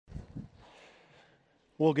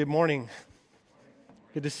Well, good morning.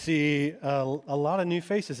 Good to see a lot of new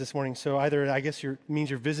faces this morning. So either, I guess,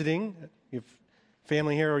 means you're visiting, you have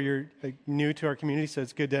family here, or you're new to our community. So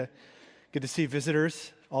it's good to see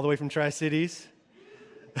visitors all the way from Tri-Cities,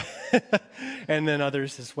 and then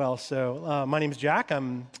others as well. So my name is Jack.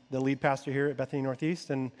 I'm the lead pastor here at Bethany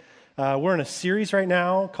Northeast, and we're in a series right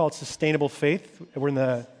now called Sustainable Faith. We're in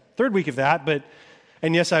the third week of that,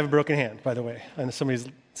 and yes, I have a broken hand, by the way. I know somebody's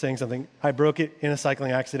saying something. I broke it in a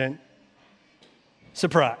cycling accident.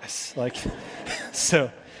 Surprise. So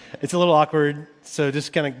it's a little awkward. So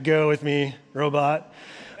just kind of go with me, robot.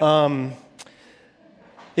 All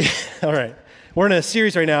right. We're in a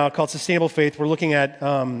series right now called Sustainable Faith. We're looking at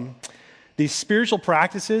these spiritual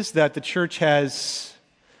practices that the church has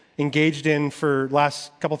engaged in for the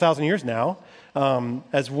last couple thousand years now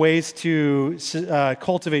as ways to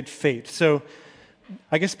cultivate faith. So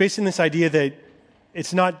I guess based on this idea that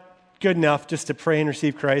it's not good enough just to pray and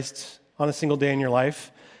receive Christ on a single day in your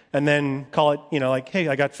life and then call it, hey,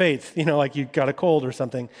 I got faith, like you got a cold or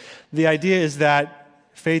something. The idea is that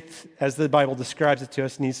faith, as the Bible describes it to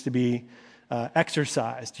us, needs to be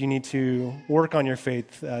exercised. You need to work on your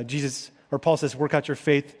faith. Paul says, work out your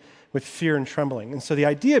faith with fear and trembling. And so the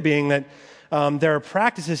idea being that there are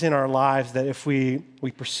practices in our lives that if we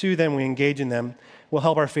pursue them, we engage in them, will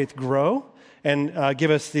help our faith grow and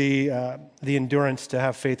give us the endurance to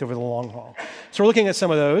have faith over the long haul. So we're looking at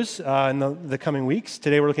some of those in the coming weeks.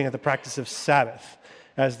 Today we're looking at the practice of Sabbath,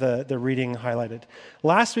 as the reading highlighted.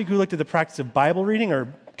 Last week we looked at the practice of Bible reading,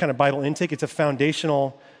 or kind of Bible intake. It's a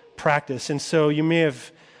foundational practice. And so you may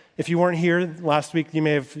have, if you weren't here last week, you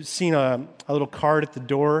may have seen a little card at the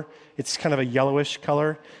door. It's kind of a yellowish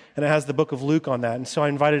color, and it has the book of Luke on that. And so I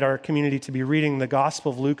invited our community to be reading the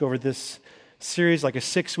Gospel of Luke over this series, like a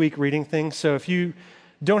 6-week reading thing. So if you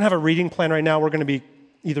don't have a reading plan right now, we're going to be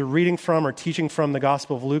either reading from or teaching from the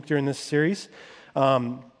Gospel of Luke during this series.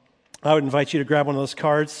 I would invite you to grab one of those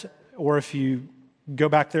cards, or if you go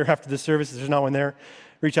back there after the service, if there's not one there,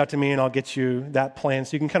 reach out to me and I'll get you that plan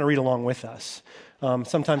so you can kind of read along with us.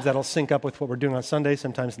 Sometimes that'll sync up with what we're doing on Sunday,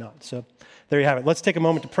 sometimes not. So there you have it. Let's take a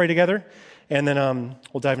moment to pray together, and then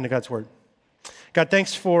we'll dive into God's Word. God,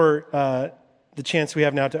 thanks for the chance we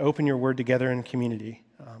have now to open your word together in community.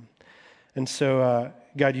 And so,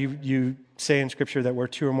 God, you say in Scripture that where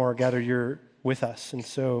two or more are gathered, you're with us. And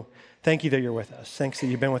so thank you that you're with us. Thanks that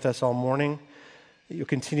you've been with us all morning. That you'll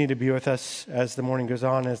continue to be with us as the morning goes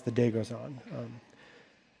on, as the day goes on.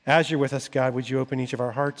 As you're with us, God, would you open each of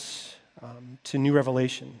our hearts to new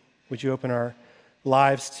revelation? Would you open our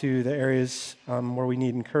lives to the areas where we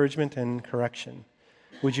need encouragement and correction?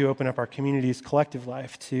 Would you open up our community's collective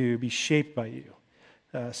life to be shaped by you,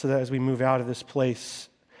 so that as we move out of this place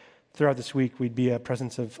throughout this week, we'd be a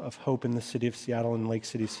presence of hope in the city of Seattle and Lake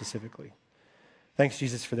City specifically. Thanks,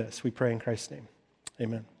 Jesus, for this. We pray in Christ's name.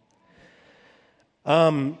 Amen.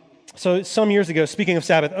 So some years ago, speaking of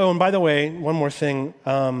Sabbath, and by the way, one more thing.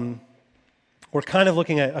 We're kind of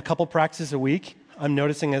looking at a couple practices a week. I'm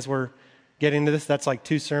noticing as we're getting to this, that's like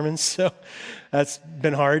 2 sermons, so that's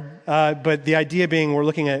been hard. But the idea being we're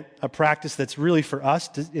looking at a practice that's really for us,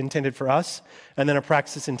 intended for us, and then a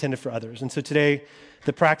practice that's intended for others. And so today,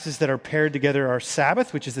 the practices that are paired together are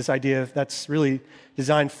Sabbath, which is this idea that's really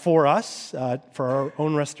designed for us, for our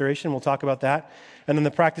own restoration. We'll talk about that. And then the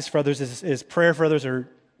practice for others is prayer for others, or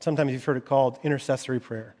sometimes you've heard it called intercessory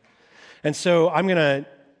prayer. And so I'm going to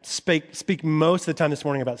speak most of the time this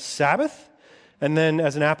morning about Sabbath. And then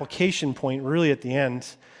as an application point, really at the end,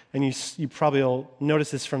 and you probably will notice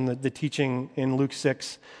this from the teaching in Luke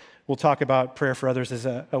 6, we'll talk about prayer for others as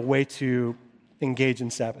a way to engage in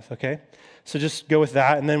Sabbath, okay? So just go with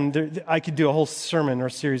that. And then I could do a whole sermon or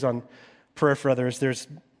series on prayer for others. There's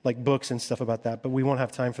like books and stuff about that, but we won't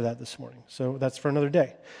have time for that this morning. So that's for another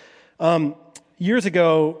day. Years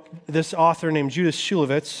ago, this author named Judith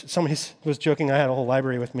Shulevitz, somebody was joking I had a whole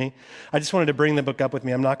library with me. I just wanted to bring the book up with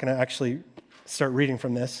me. I'm not going to actually start reading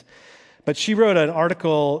from this. But she wrote an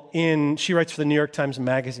article she writes for the New York Times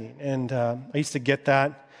Magazine, and I used to get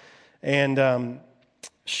that. And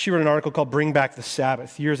she wrote an article called Bring Back the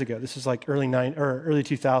Sabbath years ago. This is like early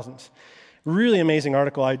 2000s. Really amazing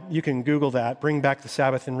article. You can Google that, Bring Back the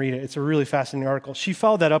Sabbath, and read it. It's a really fascinating article. She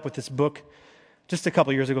followed that up with this book just a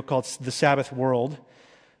couple years ago called The Sabbath World,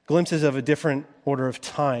 Glimpses of a Different Order of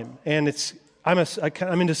Time. And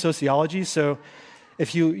I'm into sociology, so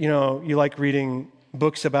if you like reading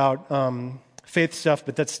books about faith stuff,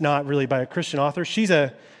 but that's not really by a Christian author. She's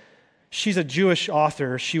a Jewish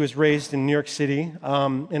author. She was raised in New York City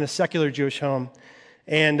in a secular Jewish home,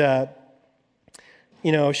 and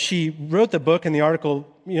she wrote the book and the article.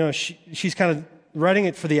 She's kind of writing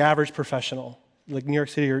it for the average professional. like New York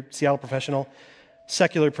City or Seattle professional,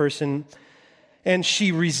 secular person. And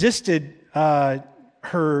she resisted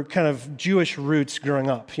her kind of Jewish roots growing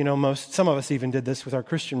up. Some of us even did this with our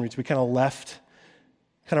Christian roots. We kind of left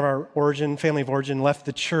kind of our origin, family of origin, left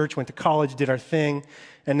the church, went to college, did our thing,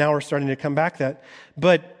 and now we're starting to come back that.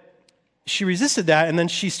 But she resisted that, and then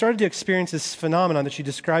she started to experience this phenomenon that she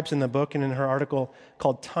describes in the book and in her article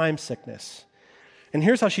called time sickness. And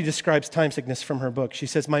here's how she describes time sickness from her book. She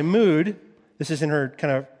says, my mood, this is in her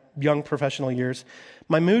kind of young professional years,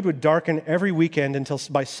 my mood would darken every weekend until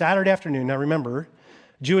by Saturday afternoon. Now remember,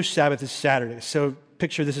 Jewish Sabbath is Saturday, so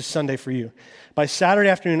picture this is Sunday for you. By Saturday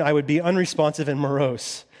afternoon, I would be unresponsive and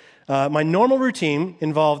morose. My normal routine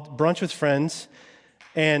involved brunch with friends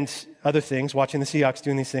and other things, watching the Seahawks,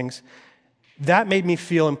 doing these things. That made me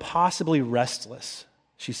feel impossibly restless,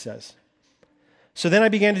 she says. So then I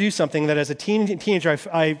began to do something that as a teenager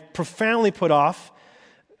I profoundly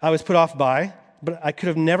was put off by, but I could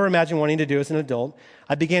have never imagined wanting to do as an adult.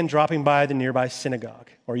 I began dropping by the nearby synagogue,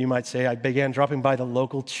 or you might say I began dropping by the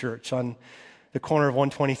local church on the corner of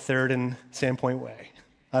 123rd and Sandpoint Way.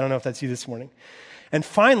 I don't know if that's you this morning. And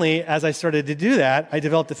finally, as I started to do that, I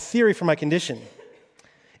developed a theory for my condition.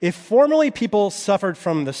 If formerly people suffered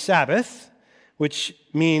from the Sabbath, which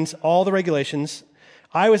means all the regulations,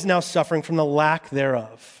 I was now suffering from the lack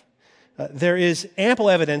thereof. There is ample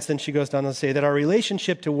evidence, then she goes down to say, that our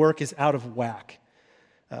relationship to work is out of whack.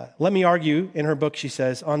 Let me argue, in her book, she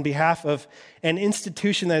says, on behalf of an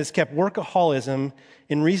institution that has kept workaholism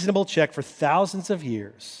in reasonable check for thousands of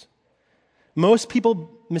years. Most people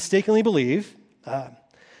mistakenly believe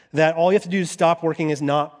that all you have to do to stop working is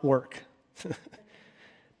not work.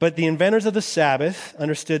 But the inventors of the Sabbath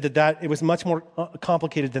understood that it was much more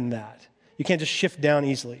complicated than that. You can't just shift down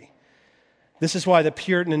easily. This is why the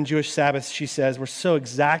Puritan and Jewish Sabbaths, she says, were so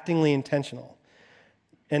exactingly intentional.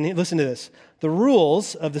 And listen to this. The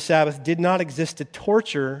rules of the Sabbath did not exist to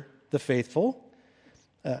torture the faithful,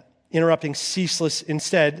 interrupting ceaseless.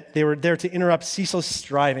 Instead, they were there to interrupt ceaseless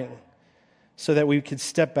striving so that we could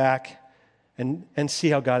step back and see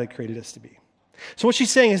how God had created us to be. So what she's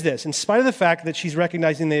saying is this. In spite of the fact that she's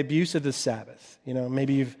recognizing the abuse of the Sabbath,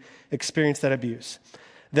 maybe you've experienced that abuse,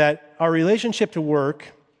 that our relationship to work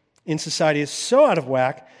in society is so out of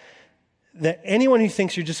whack that anyone who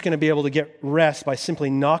thinks you're just going to be able to get rest by simply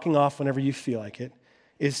knocking off whenever you feel like it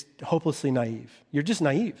is hopelessly naive. You're just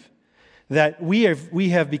naive. That we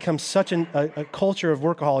have become such a culture of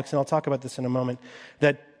workaholics, and I'll talk about this in a moment,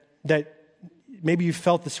 that maybe you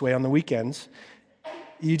felt this way on the weekends.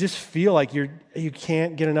 You just feel like you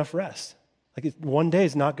can't get enough rest. Like one day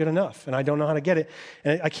is not good enough, and I don't know how to get it.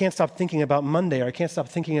 And I can't stop thinking about Monday, or I can't stop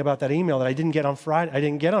thinking about that email that I didn't get on Friday.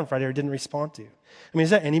 Or didn't respond to. I mean, is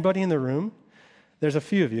that anybody in the room? There's a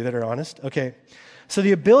few of you that are honest. Okay, so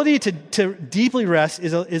the ability to deeply rest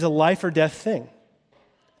is a life or death thing.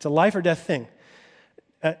 It's a life or death thing.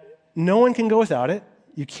 No one can go without it.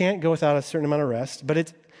 You can't go without a certain amount of rest,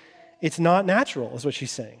 but it's not natural, is what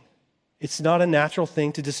she's saying. It's not a natural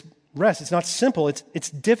thing to just rest. It's not simple. It's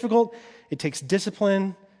difficult. It takes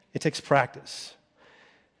discipline. It takes practice.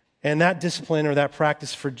 And that discipline or that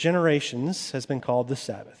practice for generations has been called the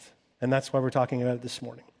Sabbath. And that's why we're talking about it this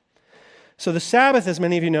morning. So the Sabbath, as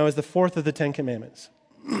many of you know, is the fourth of the Ten Commandments.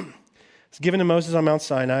 It's given to Moses on Mount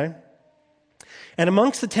Sinai. And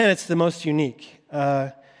amongst the 10, it's the most unique.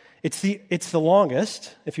 It's the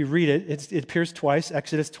longest. If you read it, it appears twice,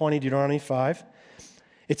 Exodus 20, Deuteronomy 5.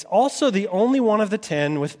 It's also the only one of the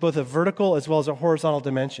 10 with both a vertical as well as a horizontal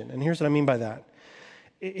dimension. And here's what I mean by that.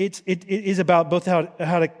 It is about both how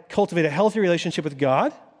to cultivate a healthy relationship with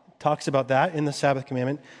God, talks about that in the Sabbath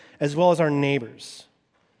commandment, as well as our neighbors.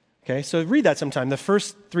 Okay, so read that sometime. The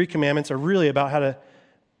first 3 commandments are really about how to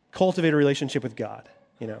cultivate a relationship with God,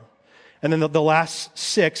 And then the last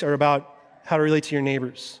 6 are about how to relate to your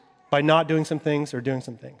neighbors by not doing some things or doing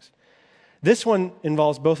some things. This one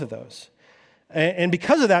involves both of those. And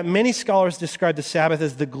because of that, many scholars describe the Sabbath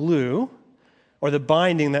as the glue or the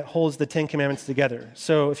binding that holds the 10 Commandments together.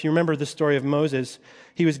 So if you remember the story of Moses,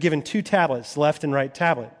 he was given 2 tablets, left and right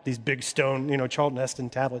tablet, these big stone, Charlton Heston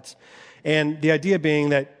tablets. And the idea being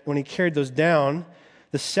that when he carried those down,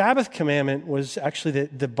 the Sabbath commandment was actually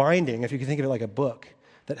the binding, if you can think of it like a book,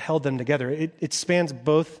 that held them together. It spans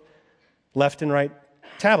both left and right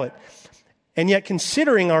tablet. And yet,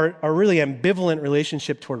 considering our really ambivalent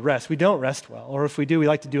relationship toward rest, we don't rest well. Or if we do, we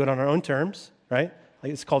like to do it on our own terms, right?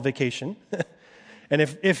 Like it's called vacation. And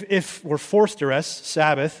if we're forced to rest,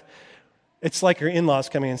 Sabbath, it's like your in-laws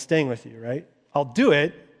coming and staying with you, right? I'll do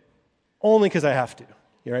it only because I have to,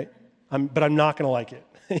 right? But I'm not going to like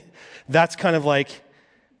it. That's kind of like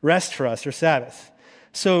rest for us, or Sabbath.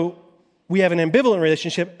 So we have an ambivalent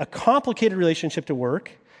relationship, a complicated relationship to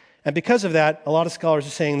work. And because of that, a lot of scholars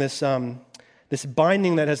are saying this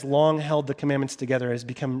binding that has long held the commandments together has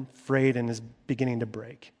become frayed and is beginning to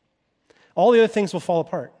break. All the other things will fall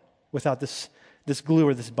apart without this glue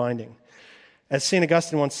or this binding. As St.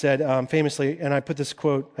 Augustine once said famously, and I put this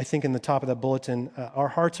quote, I think, in the top of that bulletin, our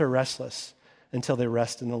hearts are restless until they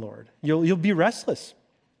rest in the Lord. You'll be restless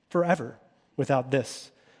forever without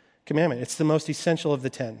this commandment. It's the most essential of the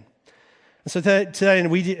 10. And so to that end,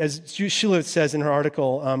 as Shulevitz says in her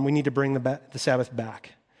article, we need to bring the Sabbath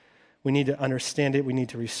back. We need to understand it. We need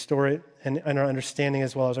to restore it and our understanding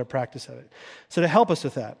as well as our practice of it. So to help us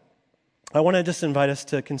with that, I want to just invite us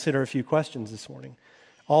to consider a few questions this morning,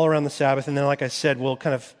 all around the Sabbath. And then, like I said, we'll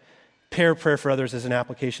kind of pair prayer for others as an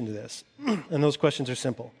application to this. And those questions are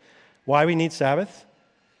simple. Why we need Sabbath,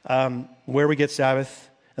 where we get Sabbath,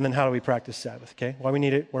 and then how do we practice Sabbath, okay? Why we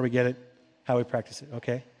need it, where we get it, how we practice it,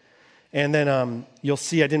 okay? And then you'll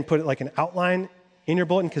see I didn't put it like an outline in your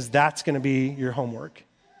bulletin because that's going to be your homework,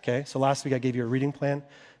 okay? So last week I gave you a reading plan.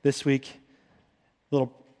 This week, a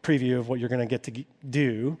little preview of what you're going to get to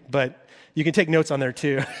do, but you can take notes on there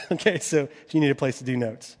too, okay? So if you need a place to do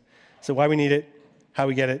notes. So why we need it, how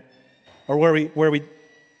we get it, or where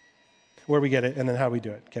we get it, and then how we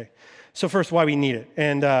do it, okay? So first, why we need it.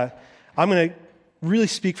 And I'm going to really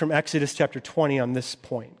speak from Exodus chapter 20 on this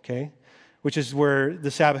point, okay? Which is where the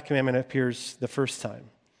Sabbath commandment appears the first time.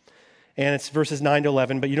 And it's verses 9 to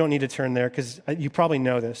 11, but you don't need to turn there because you probably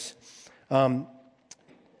know this.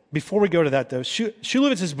 Before we go to that, though,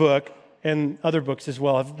 Shulevitz's book and other books as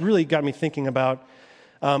well have really got me thinking about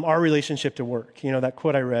our relationship to work. You know, that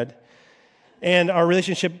quote I read. And our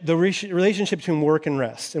relationship, the relationship between work and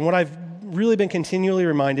rest. And what I've really been continually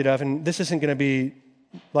reminded of, and this isn't going to be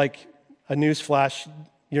like a news flash,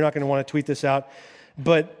 you're not going to want to tweet this out,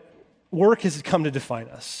 but work has come to define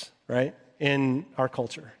us, right, in our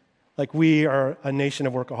culture. Like we are a nation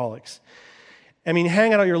of workaholics. I mean,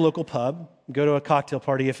 hang out at your local pub, go to a cocktail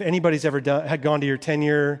party. If anybody's ever had gone to your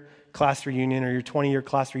 10-year class reunion or your 20-year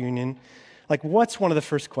class reunion, like what's one of the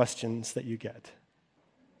first questions that you get?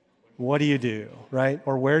 What do you do, right?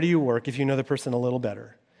 Or where do you work if you know the person a little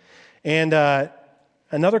better? And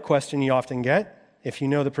another question you often get, if you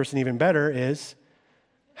know the person even better, is,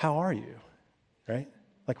 how are you, right?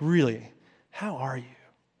 Like really, how are you?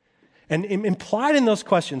 And implied in those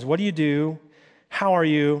questions, what do you do, how are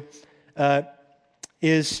you,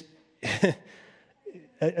 is kind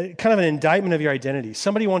of an indictment of your identity.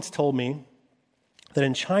 Somebody once told me that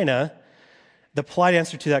in China, the polite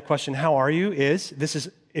answer to that question, how are you, is,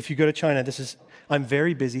 if you go to China, I'm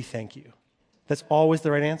very busy, thank you. That's always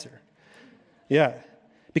the right answer. Yeah.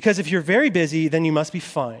 Because if you're very busy, then you must be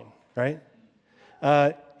fine, right?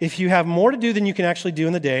 If you have more to do than you can actually do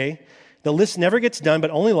in the day, the list never gets done,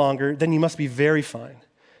 but only longer, then you must be very fine.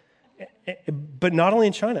 But not only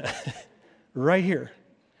in China, right here.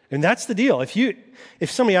 And that's the deal.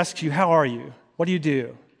 If somebody asks you, how are you? What do you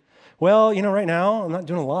do? Well, right now, I'm not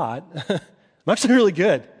doing a lot. I'm actually really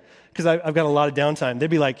good because I've got a lot of downtime. They'd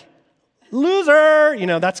be like, loser!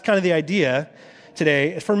 That's kind of the idea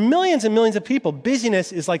today. For millions and millions of people,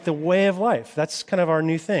 busyness is like the way of life. That's kind of our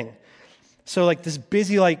new thing. So like this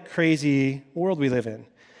busy like crazy world we live in.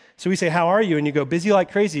 So we say, how are you? And you go, busy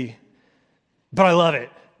like crazy, but I love it.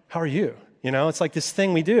 How are you? It's like this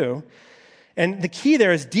thing we do. And the key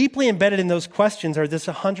there is deeply embedded in those questions are this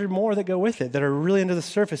 100 more that go with it, that are really under the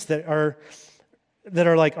surface, that are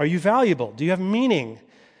like, are you valuable? Do you have meaning?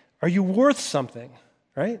 Are you worth something?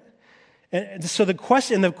 Right? And so the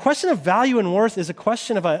question of value and worth is a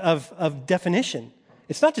question of definition.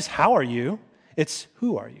 It's not just how are you, it's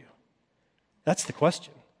who are you? That's the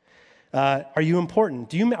question. Are you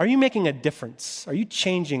important? Are you making a difference? Are you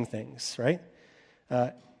changing things, right?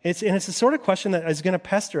 It's the sort of question that is going to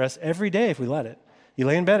pester us every day if we let it. You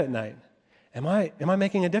lay in bed at night. Am I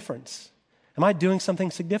making a difference? Am I doing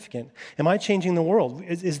something significant? Am I changing the world?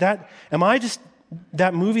 Am I just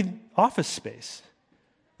that movie Office Space?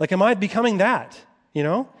 Like, am I becoming that?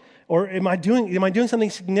 Or am I doing something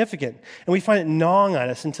significant? And we find it gnawing at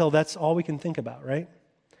us until that's all we can think about, right?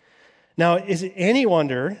 Now, is it any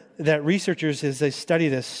wonder that researchers, as they study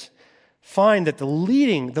this, find that the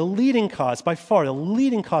leading cause, by far, the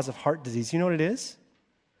leading cause of heart disease, you know what it is?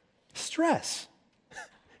 Stress.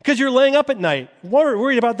 Because you're laying up at night,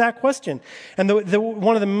 worried about that question. And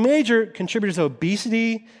one of the major contributors of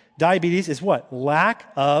obesity, diabetes, is what?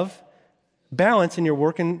 Lack of balance in your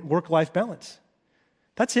work-life balance.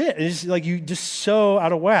 That's it. It's like you just so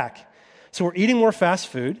out of whack. So we're eating more fast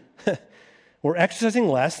food. We're exercising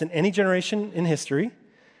less than any generation in history.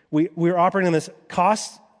 We're operating on this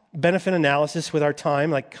cost benefit analysis with our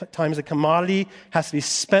time, like time is a commodity, has to be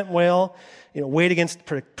spent well, weighed against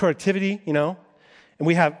productivity, and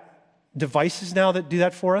we have devices now that do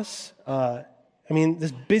that for us.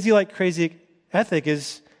 This busy like crazy ethic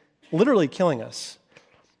is literally killing us.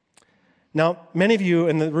 Now, many of you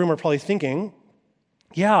in the room are probably thinking,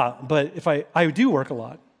 yeah, but if I do work a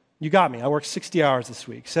lot. You got me. I work 60 hours this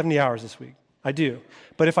week, 70 hours this week. I do.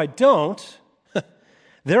 But if I don't,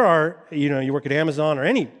 there are, you work at Amazon or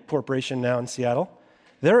any corporation now in Seattle,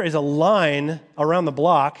 there is a line around the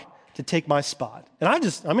block to take my spot. And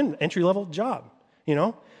I'm in an entry-level job,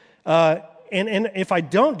 And if I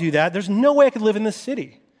don't do that, there's no way I could live in this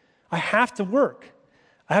city. I have to work.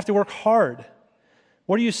 I have to work hard.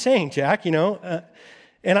 What are you saying, Jack? And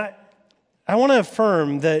I want to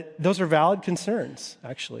affirm that those are valid concerns,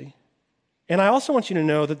 actually. And I also want you to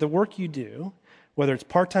know that the work you do, whether it's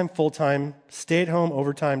part-time, full-time, stay-at-home,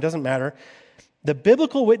 overtime, doesn't matter, the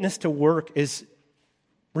biblical witness to work is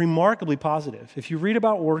remarkably positive. If you read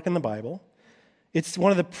about work in the Bible, it's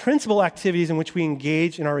one of the principal activities in which we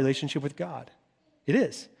engage in our relationship with God. It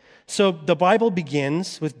is. So the Bible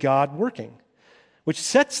begins with God working, which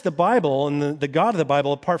sets the Bible and the God of the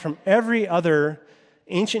Bible apart from every other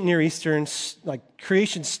ancient Near Eastern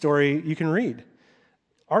creation story you can read.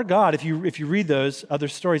 Our God, if you read those other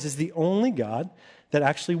stories, is the only God that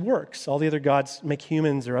actually works. All the other gods make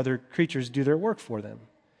humans or other creatures do their work for them.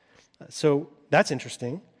 So that's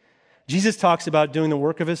interesting. Jesus talks about doing the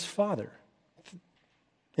work of his Father.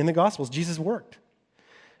 In the Gospels, Jesus worked.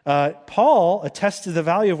 Paul attests to the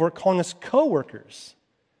value of work, calling us co-workers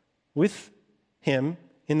with him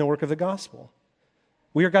in the work of the gospel.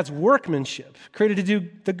 We are God's workmanship, created to do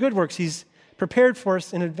the good works he's prepared for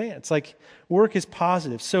us in advance. Work is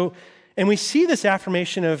positive. And we see this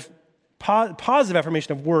affirmation of positive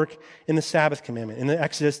affirmation of work in the Sabbath commandment, in the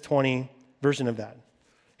Exodus 20 version of that.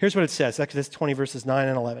 Here's what it says, Exodus 20 verses 9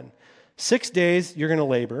 and 11. 6 days you're going to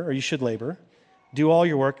labor, or you should labor, do all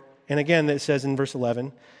your work. And again, it says in verse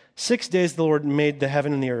 11, 6 days the Lord made the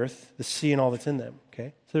heaven and the earth, the sea and all that's in them.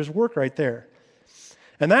 Okay, so there's work right there.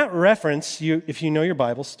 And that reference, if you know your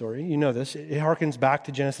Bible story, you know this, it harkens back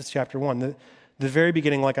to Genesis chapter 1, the very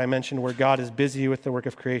beginning, like I mentioned, where God is busy with the work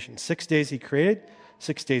of creation. 6 days he created,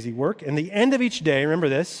 6 days he worked, and the end of each day, remember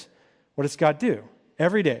this, what does God do?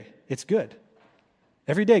 Every day, it's good.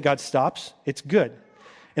 Every day God stops, it's good.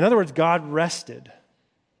 In other words, God rested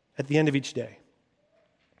at the end of each day.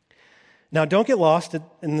 Now, don't get lost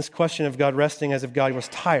in this question of God resting as if God was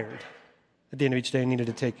tired at the end of each day and needed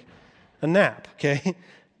to take a nap, okay?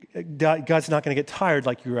 God's not going to get tired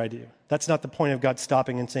like you or I do. That's not the point of God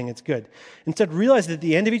stopping and saying it's good. Instead, realize that at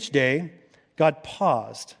the end of each day, God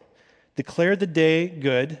paused, declared the day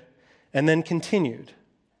good, and then continued.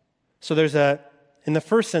 So in the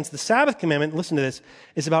first sense, the Sabbath commandment, listen to this,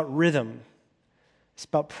 is about rhythm. It's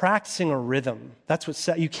about practicing a rhythm. That's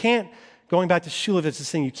what you can't, going back to Shulevitz'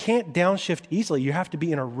 thing, you can't downshift easily. You have to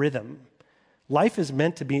be in a rhythm. Life is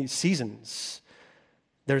meant to be seasons.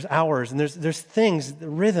 There's hours, and there's things. The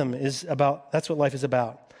rhythm is about, that's what life is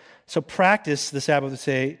about. So practice, the Sabbath would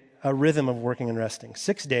say, a rhythm of working and resting.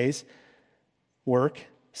 6 days, work.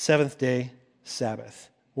 7th day, Sabbath.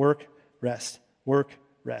 Work, rest. Work,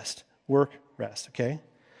 rest. Work, rest, okay?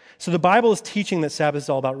 So the Bible is teaching that Sabbath is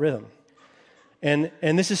all about rhythm. And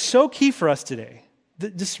this is so key for us today.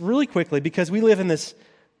 Just really quickly, because we live in this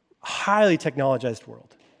highly technologized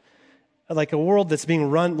world. Like a world that's being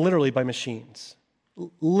run literally by machines.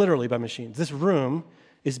 Literally by machines. This room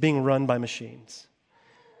is being run by machines,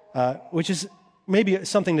 which is maybe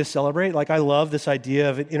something to celebrate. Like I love this idea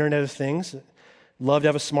of an Internet of Things. Love to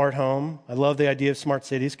have a smart home. I love the idea of smart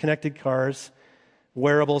cities, connected cars,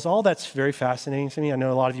 wearables. All that's very fascinating to me. I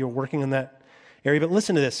know a lot of you are working in that area, but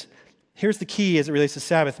listen to this. Here's the key as it relates to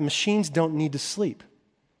Sabbath. Machines don't need to sleep.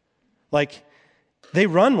 Like they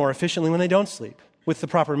run more efficiently when they don't sleep with the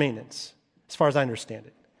proper maintenance, as far as I understand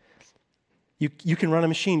it. You can run a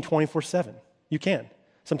machine 24/7. You can.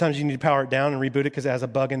 Sometimes you need to power it down and reboot it because it has a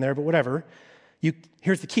bug in there, but whatever.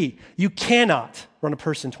 Here's the key. You cannot run a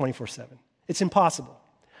person 24/7. It's impossible.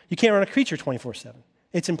 You can't run a creature 24/7.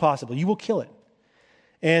 It's impossible. You will kill it.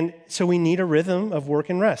 And so we need a rhythm of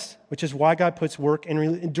work and rest, which is why God puts work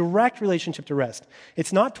in direct relationship to rest.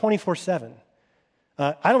 It's not 24/7.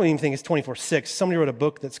 I don't even think it's 24/6. Somebody wrote a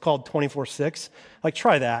book that's called 24/6. Like,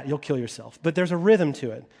 try that. You'll kill yourself. But there's a rhythm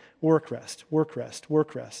to it. Work, rest, work, rest,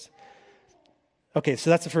 work, rest. Okay,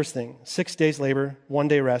 so that's the first thing. 6 days labor, 1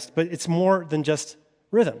 day rest. But it's more than just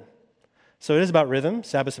rhythm. So it is about rhythm.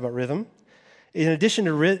 Sabbath's about rhythm. In addition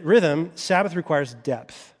to rhythm, Sabbath requires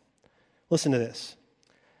depth. Listen to this.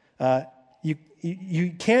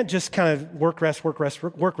 you can't just kind of work, rest, work, rest,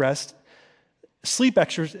 work, rest. Sleep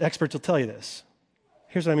experts will tell you this.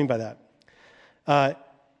 Here's what I mean by that.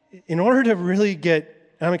 In order to really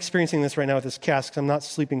I'm experiencing this right now with this cast because I'm not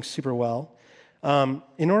sleeping super well.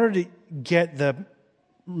 In order to get the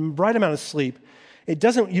right amount of sleep, you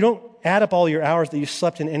don't add up all your hours that you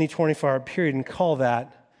slept in any 24-hour period and call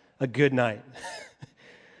that a good night.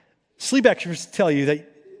 Sleep experts tell you that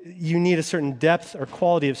you need a certain depth or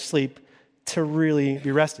quality of sleep to really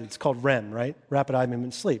be rested. It's called REM, right? Rapid eye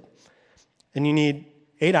movement sleep. And you need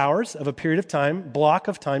 8 hours of a period of time, block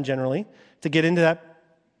of time generally, to get into that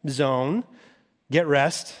zone, get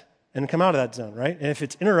rest, and come out of that zone, right? And if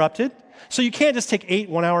it's interrupted, so you can't just take 8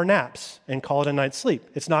 one-hour naps and call it a night's sleep.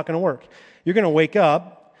 It's not going to work. You're going to wake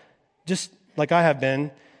up, just like I have been,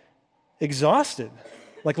 exhausted.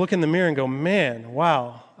 Like look in the mirror and go, man,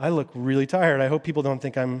 wow, I look really tired. I hope people don't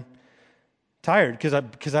think I'm tired,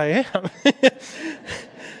 because I am.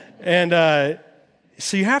 And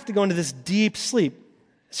so you have to go into this deep sleep.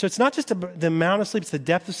 So it's not just the amount of sleep, it's the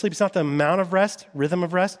depth of sleep. It's not the amount of rest, rhythm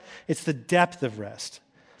of rest. It's the depth of rest.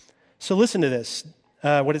 So listen to this,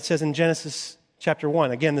 what it says in Genesis chapter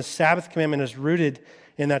 1. Again, the Sabbath commandment is rooted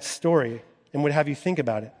in that story and would have you think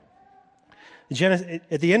about it.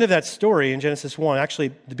 At the end of that story in Genesis 1,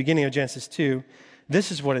 actually the beginning of Genesis 2,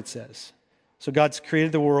 this is what it says. So God's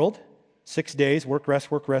created the world, 6 days, work, rest,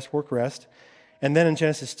 work, rest, work, rest. And then in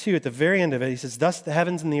Genesis 2, at the very end of it, he says, thus the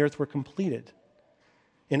heavens and the earth were completed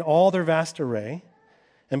in all their vast array.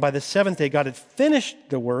 And by the seventh day, God had finished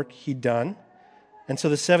the work he'd done. And so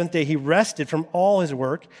the seventh day, he rested from all his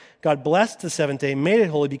work. God blessed the seventh day, made it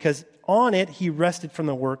holy, because on it, he rested from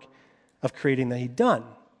the work of creating that he'd done.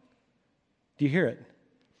 Do you hear it?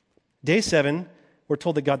 Day 7, we're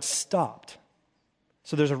told that God stopped.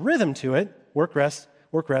 So there's a rhythm to it. Work, rest,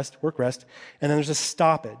 work, rest, work, rest. And then there's a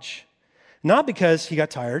stoppage. Not because he got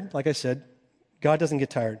tired. Like I said, God doesn't get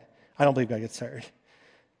tired. I don't believe God gets tired.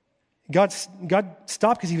 God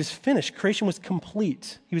stopped because he was finished. Creation was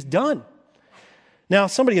complete. He was done. Now,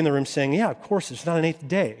 somebody in the room saying, yeah, of course, it's not an 8th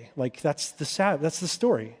day. Like, that's the Sabbath. That's the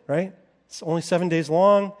story, right? It's only 7 days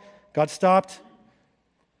long. God stopped.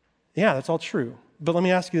 Yeah, that's all true. But let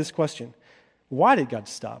me ask you this question. Why did God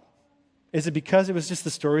stop? Is it because it was just the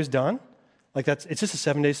story was done? Like, it's just a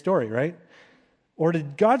 7-day story, right? Or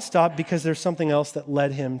did God stop because there's something else that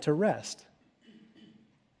led him to rest?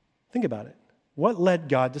 Think about it. What led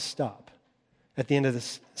God to stop at the end of the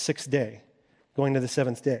 6th day, going to the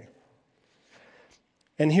 7th day?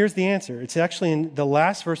 And here's the answer. It's actually in the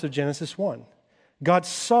last verse of Genesis 1. God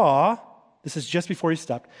saw, this is just before he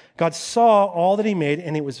stopped, God saw all that he made,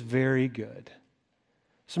 and it was very good.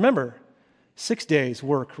 So remember, 6 days,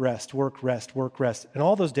 work, rest, work, rest, work, rest. And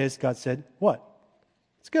all those days, God said, what?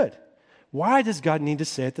 It's good. Why does God need to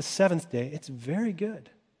say at the 7th day, it's very good?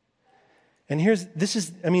 And this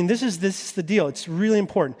is the deal. It's really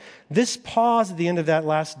important. This pause at the end of that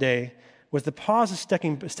last day was the pause of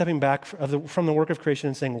stepping back from the work of creation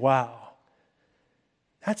and saying, wow,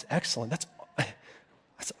 that's excellent.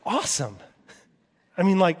 That's awesome. I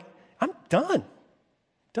mean, like, I'm done.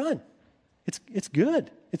 It's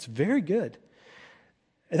good. It's very good.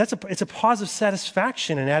 And it's a pause of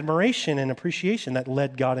satisfaction and admiration and appreciation that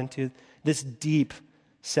led God into this deep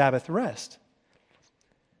Sabbath rest.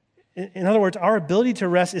 In other words, our ability to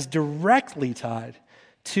rest is directly tied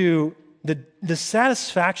to the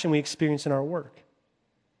satisfaction we experience in our work.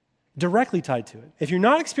 Directly tied to it. If you're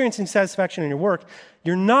not experiencing satisfaction in your work,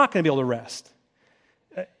 you're not going to be able to rest.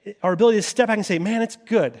 Our ability to step back and say, man, it's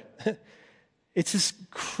good. It's this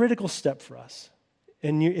critical step for us.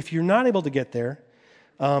 And if you're not able to get there,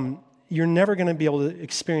 you're never going to be able to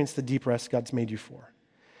experience the deep rest God's made you for.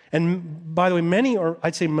 And by the way, many, or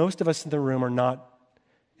I'd say most of us in the room are not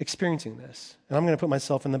experiencing this. And I'm going to put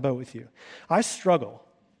myself in the boat with you. I struggle,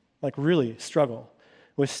 like really struggle,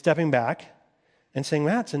 with stepping back and saying,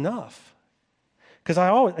 that's enough.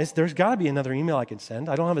 Because there's got to be another email I can send.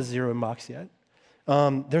 I don't have a 0 inbox yet.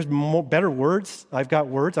 There's better words. I've got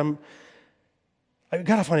words. I've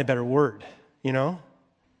got to find a better word, you know?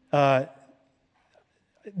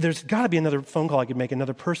 There's got to be another phone call I could make,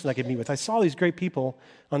 another person I could meet with. I saw these great people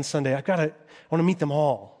on Sunday. I want to meet them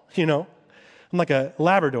all, you know? I'm like a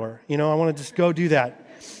Labrador, you know? I want to just go do that.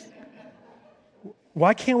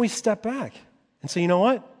 Why can't we step back and say, you know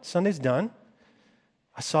what? Sunday's done.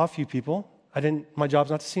 I saw a few people. My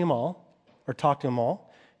job's not to see them all or talk to them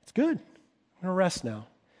all. It's good. I'm going to rest now.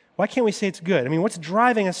 Why can't we say it's good? I mean, what's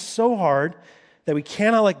driving us so hard that we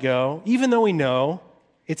cannot let go, even though we know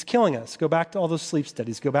it's killing us? Go back to all those sleep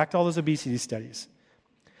studies. Go back to all those obesity studies.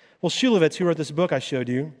 Well, Shulevitz, who wrote this book I showed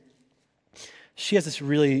you, she has this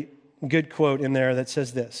really good quote in there that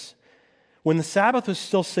says this: when the Sabbath was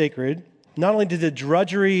still sacred, not only did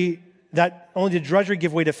drudgery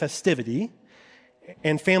give way to festivity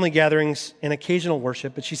and family gatherings and occasional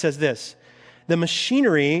worship, but she says this: the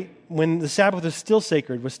machinery, when the Sabbath was still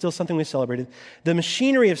sacred, was still something we celebrated, the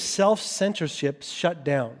machinery of self-censorship shut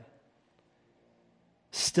down,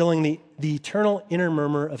 stilling the eternal inner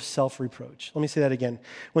murmur of self-reproach. Let me say that again.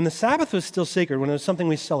 When the Sabbath was still sacred, when it was something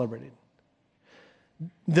we celebrated,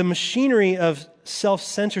 the machinery of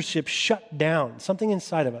self-censorship shut down. Something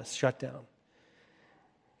inside of us shut down.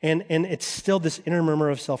 And it's still this inner murmur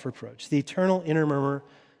of self-reproach, the eternal inner murmur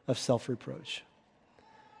of self-reproach.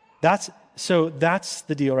 That's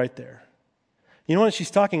the deal right there. You know what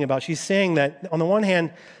she's talking about? She's saying that on the one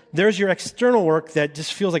hand, there's your external work that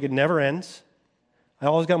just feels like it never ends. I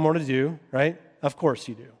always got more to do, right? Of course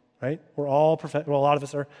you do, right? We're all a lot of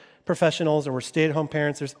us are professionals or we're stay-at-home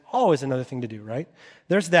parents. There's always another thing to do, right?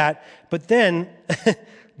 There's that. But then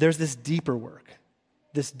there's this deeper work,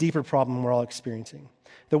 this deeper problem we're all experiencing.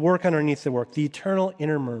 The work underneath the work, the eternal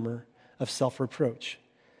inner murmur of self-reproach.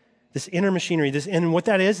 This inner machinery, and what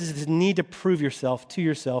that is this need to prove yourself,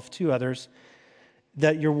 to others,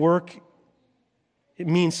 that your work, it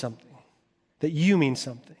means something, that you mean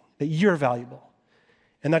something, that you're valuable.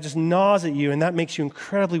 And that just gnaws at you, and that makes you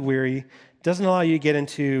incredibly weary, doesn't allow you to get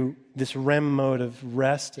into this REM mode of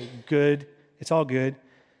rest, and good, it's all good.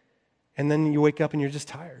 And then you wake up and you're just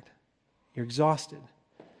tired. You're exhausted.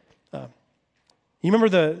 You remember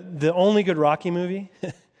the only good Rocky movie?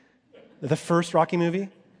 The first Rocky movie?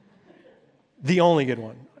 The only good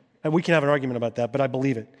one. And we can have an argument about that, but I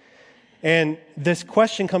believe it. And this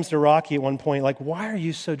question comes to Rocky at one point, like, why are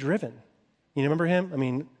you so driven? You remember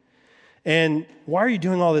him? And why are you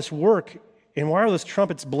doing all this work? And why are those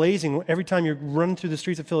trumpets blazing every time you're running through the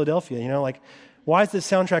streets of Philadelphia? Why is this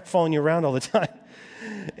soundtrack following you around all the time?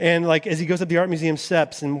 And as he goes up the art museum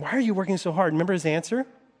steps, and why are you working so hard? Remember his answer?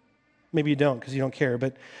 Maybe you don't because you don't care.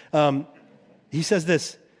 But he says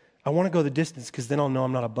this: I want to go the distance because then I'll know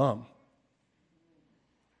I'm not a bum.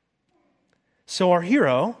 So our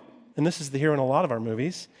hero, and this is the hero in a lot of our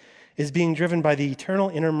movies, is being driven by the eternal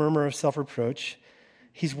inner murmur of self-reproach.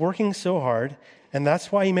 He's working so hard, and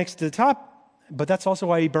that's why he makes it to the top, but that's also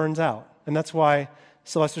why he burns out. And that's why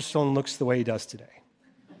Sylvester Stallone looks the way he does today.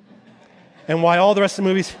 And why all the rest of the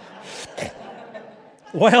movies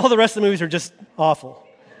are just awful.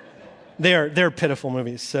 They're pitiful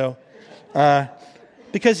movies. So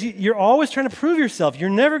because you're always trying to prove yourself. You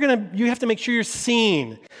have to make sure you're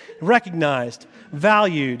seen, recognized,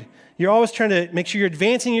 valued. You're always trying to make sure you're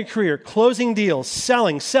advancing your career, closing deals,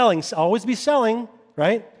 selling, always be selling,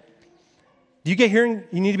 right? Do you get here and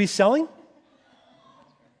you need to be selling?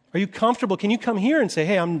 Are you comfortable? Can you come here and say,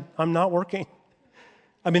 hey, I'm not working?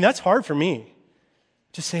 That's hard for me.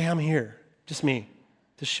 Just say, I'm here. Just me.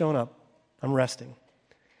 Just showing up. I'm resting.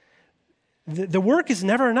 The work is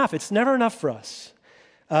never enough. It's never enough for us.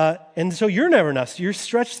 And so you're never enough. So you're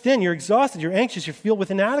stretched thin. You're exhausted. You're anxious. You're filled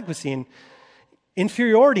with inadequacy and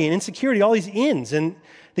inferiority and insecurity, all these ins. And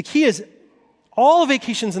the key is all the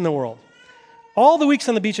vacations in the world, all the weeks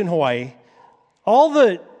on the beach in Hawaii, all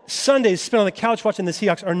the Sundays spent on the couch watching the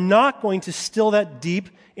Seahawks are not going to still that deep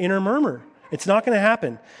inner murmur. It's not going to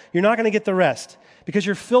happen. You're not going to get the rest because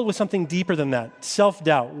you're filled with something deeper than that: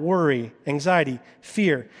 self-doubt, worry, anxiety,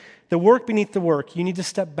 fear. The work beneath the work, you need to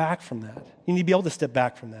step back from that. You need to be able to step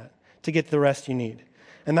back from that to get the rest you need.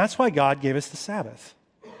 And that's why God gave us the Sabbath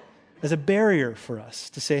as a barrier for us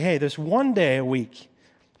to say, hey, there's one day a week.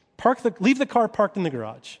 Leave the car parked in the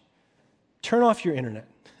garage. Turn off your internet.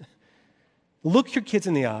 Look your kids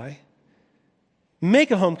in the eye. Make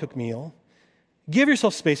a home-cooked meal. Give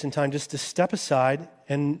yourself space and time just to step aside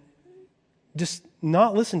and just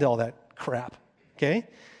not listen to all that crap, okay?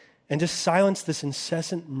 And just silence this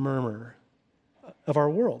incessant murmur of our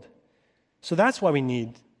world. So that's why we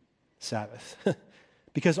need Sabbath.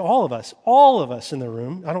 Because all of us in the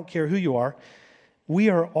room, I don't care who you are, we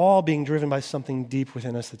are all being driven by something deep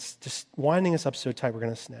within us that's just winding us up so tight we're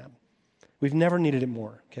going to snap. We've never needed it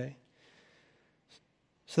more, okay?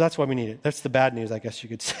 So that's why we need it. That's the bad news, I guess you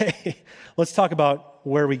could say. Let's talk about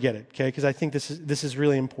where we get it, okay? Because I think this is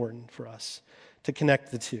really important for us to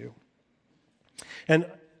connect the two. And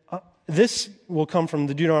this will come from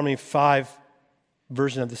the Deuteronomy 5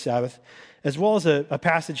 version of the Sabbath, as well as a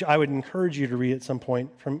passage I would encourage you to read at some point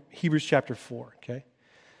from Hebrews chapter 4, okay?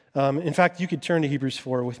 In fact, you could turn to Hebrews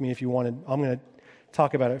 4 with me if you wanted. I'm going to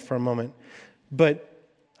talk about it for a moment. But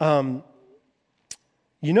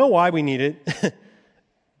you know why we need it,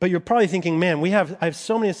 but you're probably thinking, man, I have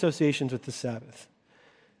so many associations with the Sabbath.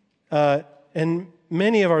 And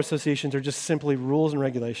many of our associations are just simply rules and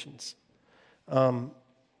regulations.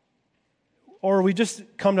 Or we just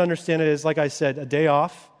come to understand it as, like I said, a day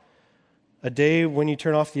off, a day when you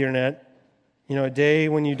turn off the internet, a day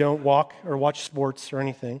when you don't walk or watch sports or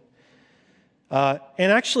anything. And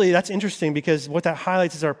actually, that's interesting because what that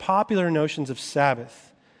highlights is our popular notions of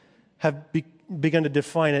Sabbath have begun to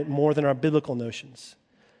define it more than our biblical notions.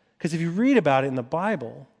 Because if you read about it in the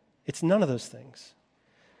Bible, it's none of those things.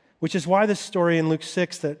 Which is why this story in Luke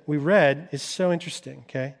 6 that we read is so interesting,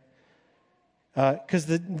 okay? Because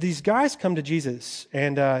these guys come to Jesus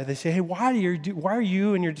and they say, hey, why are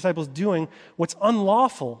you and your disciples doing what's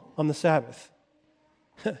unlawful on the Sabbath?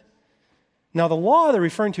 Now, the law they're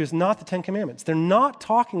referring to is not the Ten Commandments. They're not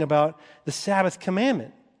talking about the Sabbath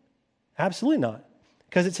commandment. Absolutely not.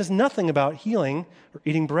 Because it says nothing about healing or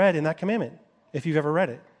eating bread in that commandment, if you've ever read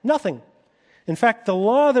it. Nothing. In fact, the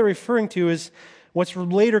law they're referring to is what's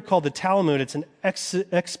later called the Talmud. It's an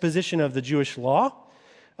exposition of the Jewish law.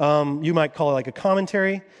 You might call it like a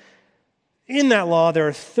commentary. In that law, there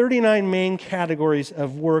are 39 main categories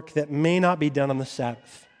of work that may not be done on the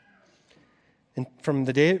Sabbath. And from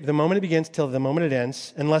the moment it begins till the moment it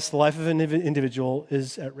ends, unless the life of an individual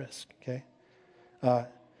is at risk, okay?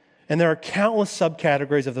 And there are countless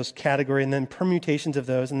subcategories of those categories and then permutations of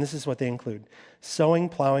those, and this is what they include. Sowing,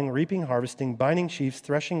 plowing, reaping, harvesting, binding sheaves,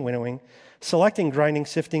 threshing, winnowing, selecting, grinding,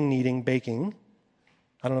 sifting, kneading, baking.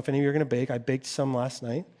 I don't know if any of you are going to bake. I baked some last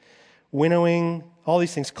night. Winnowing, all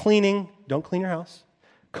these things. Cleaning, don't clean your house.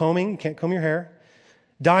 Combing, you can't comb your hair.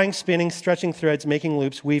 Dyeing, spinning, stretching threads, making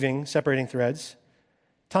loops, weaving, separating threads.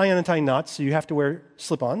 Tying and untying knots, so you have to wear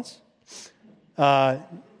slip-ons.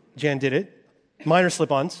 Jan did it. Mine are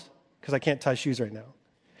slip-ons, because I can't tie shoes right now.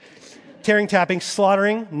 Tearing, tapping,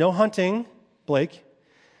 slaughtering, no hunting, Blake.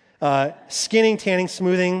 Skinning, tanning,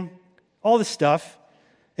 smoothing, all this stuff.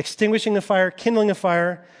 Extinguishing the fire, kindling a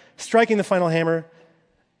fire, striking the final hammer,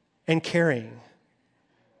 and carrying.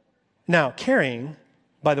 Now, carrying,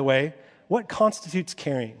 by the way, what constitutes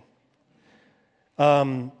carrying?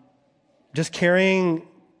 Just carrying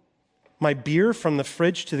my beer from the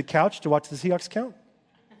fridge to the couch to watch the Seahawks count?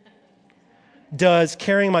 Does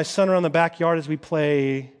carrying my son around the backyard as we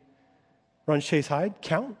play Run, Chase, Hide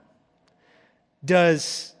count?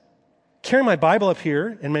 Does carrying my Bible up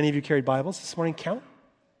here, and many of you carried Bibles this morning, count?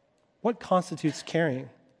 What constitutes carrying? I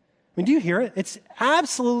mean, do you hear it? It's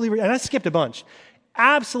absolutely, and I skipped a bunch,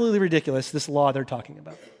 absolutely ridiculous, this law they're talking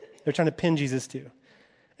about. They're trying to pin Jesus to.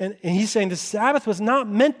 And he's saying the Sabbath was not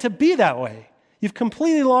meant to be that way. You've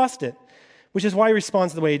completely lost it, which is why he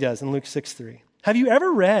responds the way he does in Luke 6:3. Have you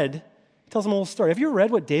ever read, he tells them a little story, have you ever read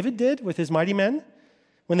what David did with his mighty men?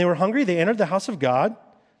 When they were hungry, they entered the house of God,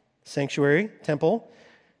 sanctuary, temple.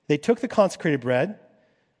 They took the consecrated bread.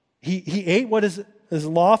 He ate what is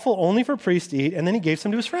lawful only for priests to eat, and then he gave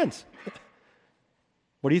some to his friends.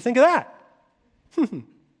 What do you think of that?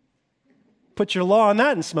 Put your law on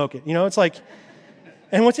that and smoke it. It's like,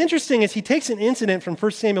 and what's interesting is he takes an incident from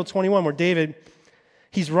 1 Samuel 21 where David,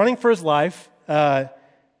 he's running for his life.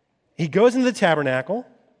 He goes into the tabernacle,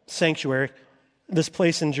 sanctuary, this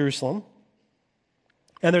place in Jerusalem.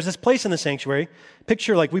 And there's this place in the sanctuary.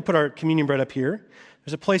 Picture like we put our communion bread up here.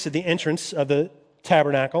 There's a place at the entrance of the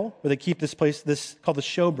tabernacle where they keep this called the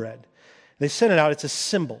showbread. They send it out. It's a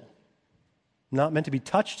symbol. Not meant to be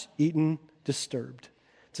touched, eaten, disturbed.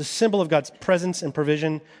 It's a symbol of God's presence and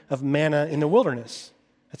provision of manna in the wilderness.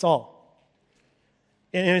 That's all.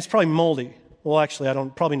 And it's probably moldy. Well, actually,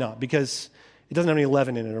 probably not, because it doesn't have any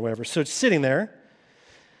leaven in it or whatever. So it's sitting there,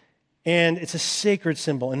 and it's a sacred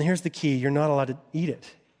symbol. And here's the key. You're not allowed to eat it.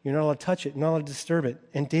 You're not allowed to touch it. You're not allowed to disturb it.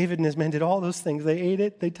 And David and his men did all those things. They ate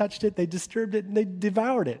it, they touched it, they disturbed it, and they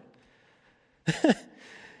devoured it.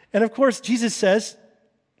 And of course, Jesus says,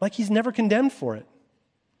 like he's never condemned for it.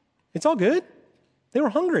 It's all good. They were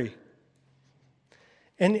hungry.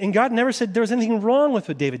 And God never said there was anything wrong with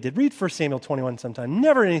what David did. Read 1 Samuel 21 sometime.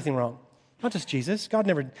 Never anything wrong. Not just Jesus. God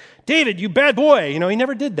never, David, you bad boy. He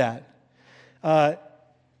never did that.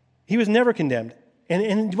 He was never condemned.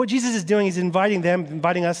 And what Jesus is doing is inviting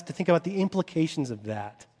us to think about the implications of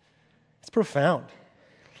that. It's profound.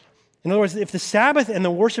 In other words, if the Sabbath and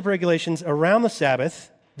the worship regulations around the Sabbath,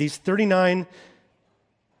 these 39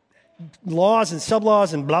 laws and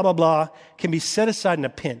sub-laws and blah, blah, blah, can be set aside in a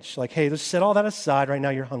pinch. Like, hey, let's set all that aside. Right now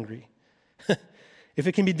you're hungry. If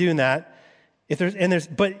it can be doing that,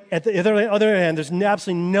 but at the other hand, there's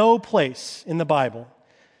absolutely no place in the Bible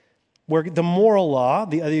where the moral law,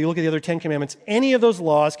 you look at the other 10 commandments, any of those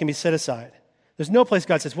laws can be set aside. There's no place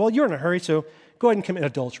God says, well, you're in a hurry, so go ahead and commit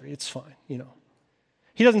adultery. It's fine,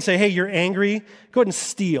 He doesn't say, hey, you're angry, go ahead and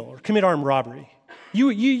steal or commit armed robbery.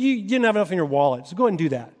 You didn't have enough in your wallet, so go ahead and do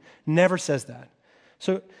that. Never says that.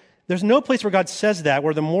 So there's no place where God says that,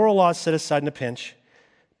 where the moral law is set aside in a pinch.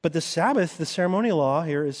 But the Sabbath, the ceremonial law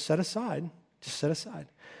here is set aside, just set aside.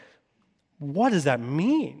 What does that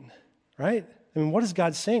mean, right? I mean, what is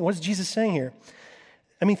God saying? What is Jesus saying here?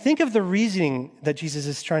 I mean, think of the reasoning that Jesus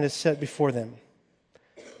is trying to set before them.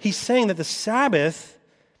 He's saying that the Sabbath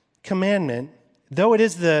commandment, though it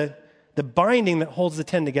is the binding that holds the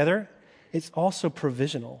 10 together, it's also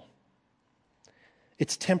provisional.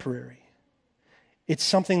 It's temporary. It's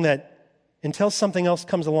something that, until something else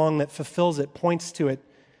comes along that fulfills it, points to it,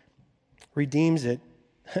 redeems it,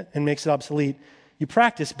 and makes it obsolete, you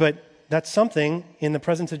practice, but that something in the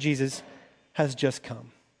presence of Jesus has just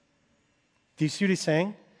come. Do you see what he's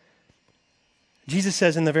saying? Jesus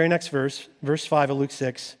says in the very next verse, verse 5 of Luke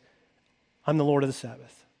 6, I'm the Lord of the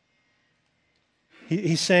Sabbath.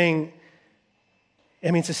 He's saying,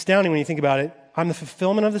 I mean, it's astounding when you think about it. I'm the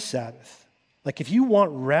fulfillment of the Sabbath. Like if you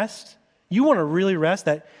want rest, you want to really rest,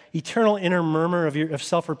 that eternal inner murmur of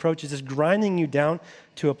self-reproach is just grinding you down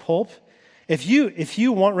to a pulp. If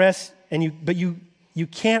you want rest but you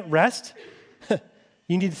can't rest,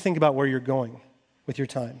 you need to think about where you're going with your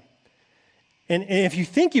time. And if you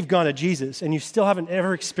think you've gone to Jesus and you still haven't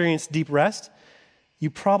ever experienced deep rest, you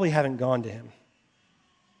probably haven't gone to him.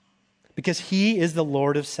 Because he is the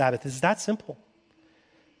Lord of Sabbath. It's that simple.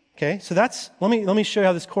 Okay, so let me show you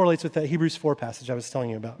how this correlates with that Hebrews 4 passage I was telling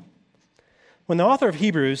you about. When the author of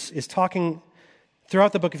Hebrews is talking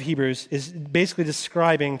throughout the book of Hebrews, is basically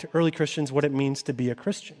describing to early Christians what it means to be a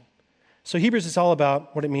Christian. So Hebrews is all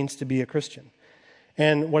about what it means to be a Christian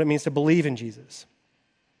and what it means to believe in Jesus.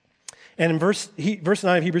 And in verse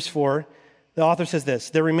 9 of Hebrews 4, the author says this,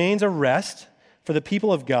 there remains a rest for the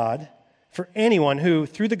people of God, for anyone who,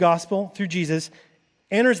 through the gospel, through Jesus,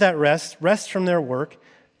 enters that rest, rests from their work,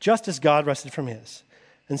 just as God rested from his.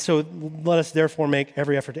 And so let us therefore make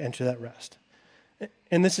every effort to enter that rest.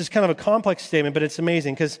 And this is kind of a complex statement, but it's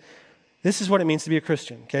amazing because this is what it means to be a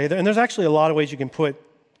Christian, okay? And there's actually a lot of ways you can put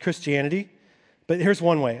Christianity, but here's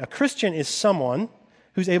one way. A Christian is someone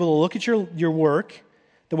who's able to look at your work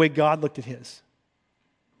the way God looked at his.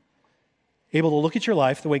 Able to look at your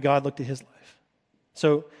life the way God looked at his life.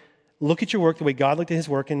 So look at your work the way God looked at his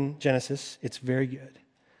work in Genesis. It's very good.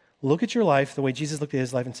 Look at your life the way Jesus looked at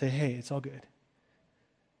his life and say, hey, it's all good.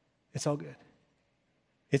 It's all good.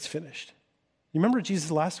 It's finished. You remember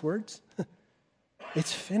Jesus' last words?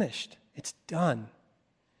 It's finished. It's done.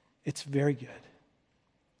 It's very good.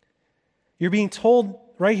 You're being told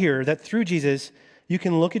right here that through Jesus, you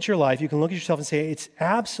can look at your life, you can look at yourself and say, it's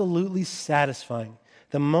absolutely satisfying.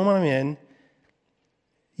 The moment I'm in,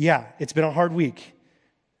 yeah, it's been a hard week.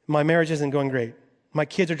 My marriage isn't going great. My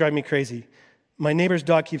kids are driving me crazy. My neighbor's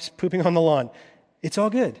dog keeps pooping on the lawn. It's all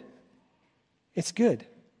good. It's good.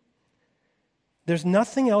 There's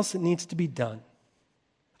nothing else that needs to be done.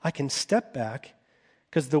 I can step back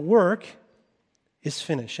because the work is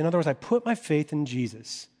finished. In other words, I put my faith in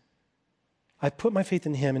Jesus. I put my faith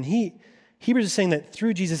in him. And Hebrews is saying that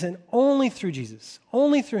through Jesus and only through Jesus,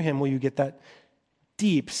 only through him will you get that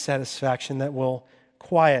deep satisfaction that will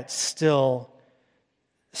quiet, still,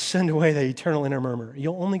 send away the eternal inner murmur.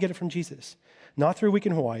 You'll only get it from Jesus. Not through a week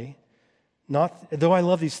in Hawaii, though I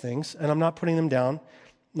love these things, and I'm not putting them down,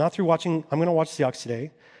 not through I'm going to watch Seahawks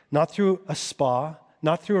today, not through a spa,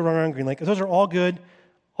 not through a run around Green Lake. Those are all good,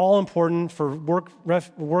 all important for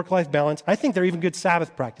work-life balance. I think they're even good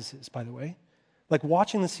Sabbath practices, by the way, like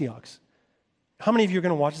watching the Seahawks. How many of you are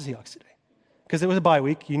going to watch the Seahawks today? Because it was a bye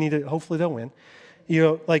week. You need to, hopefully they'll win.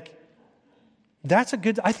 I think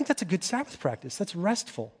that's a good Sabbath practice. That's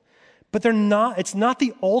restful. But it's not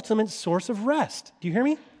the ultimate source of rest. Do you hear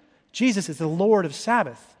me? Jesus is the Lord of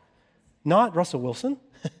Sabbath, not Russell Wilson.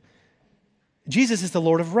 Jesus is the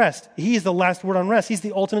Lord of rest. He is the last word on rest. He's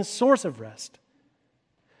the ultimate source of rest.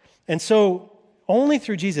 And so only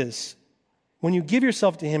through Jesus, when you give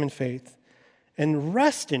yourself to him in faith and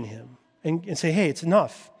rest in him and say, hey, it's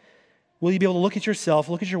enough, will you be able to look at yourself,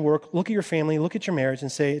 look at your work, look at your family, look at your marriage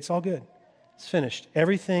and say, it's all good. It's finished.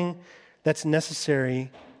 Everything that's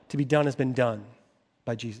necessary to be done has been done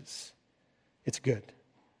by Jesus. It's good.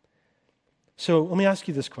 So let me ask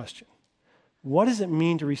you this question. What does it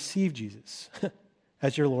mean to receive Jesus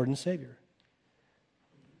as your Lord and Savior?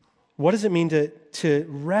 What does it mean to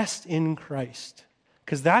rest in Christ?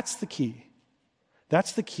 Because that's the key.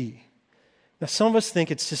 That's the key. Now, some of us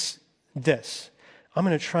think it's just this. I'm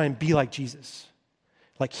going to try and be like Jesus.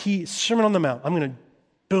 Like Sermon on the Mount. I'm going to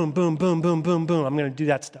boom, boom, boom, boom, boom, boom. I'm going to do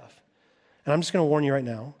that stuff. And I'm just going to warn you right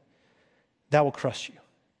now, that will crush you.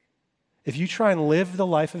 If you try and live the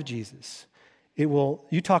life of Jesus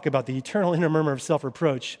you talk about the eternal inner murmur of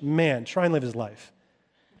self-reproach. Man, try and live his life.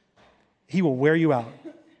 He will wear you out.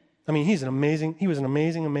 I mean, he was an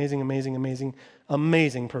amazing,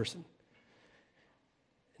 amazing person.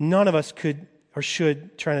 None of us could or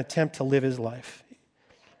should try and attempt to live his life.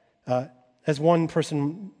 As one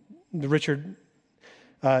person, Richard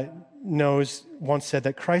knows, once said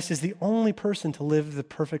that Christ is the only person to live the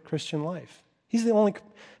perfect Christian life. He's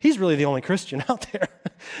really the only Christian out there.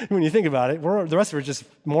 When you think about it, the rest of us are just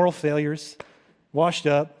moral failures, washed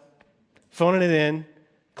up, phoning it in,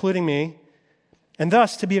 including me. And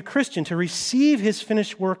thus, to be a Christian, to receive his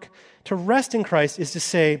finished work, to rest in Christ, is to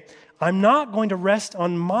say, I'm not going to rest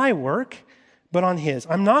on my work, but on his.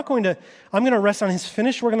 I'm going to rest on his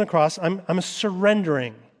finished work on the cross. I'm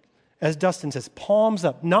surrendering, as Dustin says, palms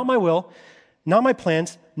up. Not my will, not my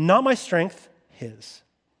plans, not my strength, his.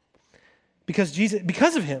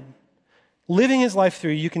 Because of him, living his life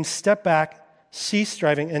through, you can step back, cease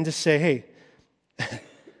striving, and just say, hey,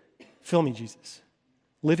 fill me, Jesus.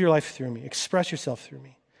 Live your life through me. Express yourself through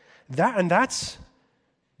me. That's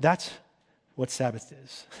what Sabbath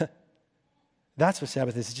is. That's what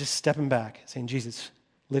Sabbath is, just stepping back, saying, Jesus,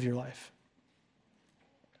 live your life.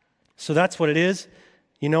 So that's what it is.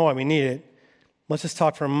 You know why we need it. Let's just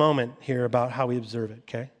talk for a moment here about how we observe it,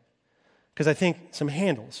 okay? Because I think some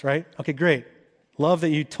handles, right? Okay, great. Love that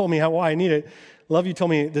you told me why I need it. Love you told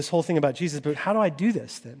me this whole thing about Jesus, but how do I do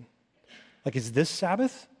this then? Like, is this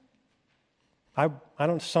Sabbath?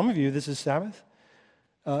 Some of you, this is Sabbath.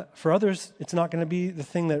 For others, it's not going to be the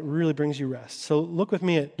thing that really brings you rest. So look with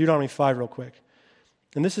me at Deuteronomy 5 real quick.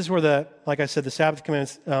 And this is where like I said, the Sabbath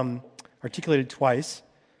commandments articulated twice.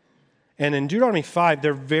 And in Deuteronomy 5,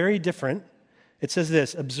 they're very different. It says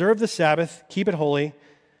this, observe the Sabbath, keep it holy.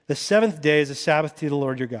 The seventh day is a Sabbath to the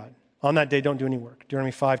Lord your God. On that day, don't do any work.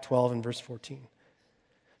 Deuteronomy 5:12 and verse 14.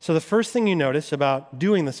 So the first thing you notice about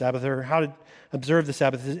doing the Sabbath, or how to observe the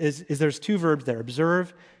Sabbath, is there's two verbs there,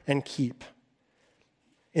 observe and keep.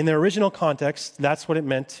 In the original context, that's what it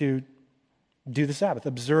meant to do the Sabbath.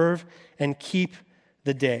 Observe and keep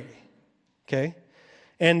the day. Okay?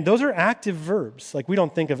 And those are active verbs. Like, we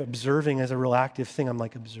don't think of observing as a real active thing. I'm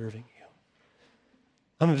like, observing you.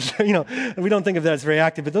 We don't think of that as very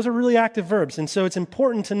active, but those are really active verbs. And so it's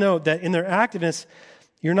important to note that in their activeness,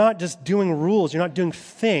 you're not just doing rules, you're not doing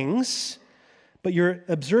things, but you're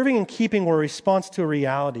observing and keeping were a response to a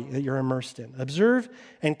reality that you're immersed in. Observe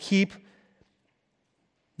and keep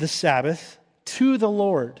the Sabbath to the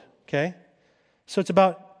Lord, okay? So it's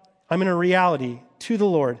about, I'm in a reality to the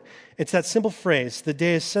Lord. It's that simple phrase, the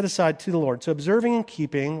day is set aside to the Lord. So observing and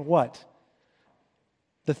keeping what?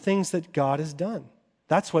 The things that God has done.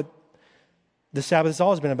 That's what the Sabbath has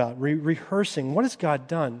always been about, rehearsing. What has God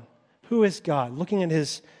done? Who is God? Looking at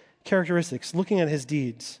his characteristics, looking at his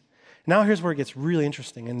deeds. Now here's where it gets really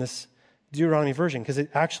interesting in this Deuteronomy version, because it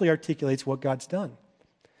actually articulates what God's done.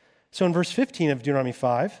 So in verse 15 of Deuteronomy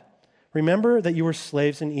 5, remember that you were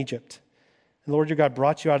slaves in Egypt. And the Lord your God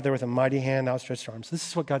brought you out of there with a mighty hand, outstretched arms. This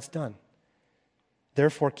is what God's done.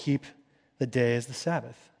 Therefore keep the day as the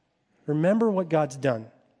Sabbath. Remember what God's done.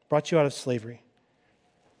 Brought you out of slavery.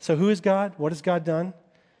 So who is God? What has God done?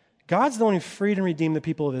 God's the one who freed and redeemed the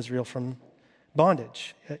people of Israel from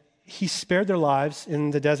bondage. He spared their lives in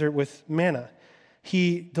the desert with manna.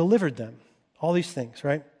 He delivered them. All these things,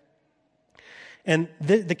 right? And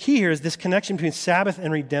the key here is this connection between Sabbath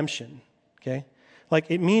and redemption, okay? Like,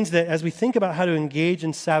 it means that as we think about how to engage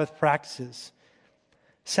in Sabbath practices,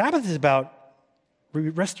 Sabbath is about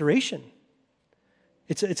restoration.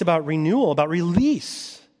 It's about renewal, about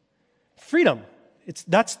release, freedom.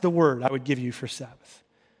 That's the word I would give you for Sabbath.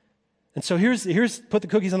 And so here's put the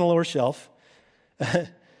cookies on the lower shelf.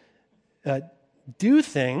 Do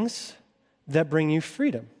things that bring you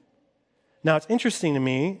freedom. Now, it's interesting to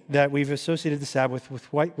me that we've associated the Sabbath with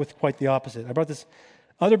quite the opposite. I brought this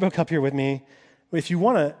other book up here with me. If you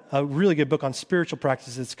want a really good book on spiritual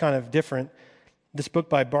practices, it's kind of different. This book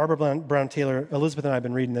by Barbara Brown Taylor, Elizabeth and I have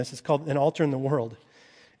been reading this. It's called An Altar in the World.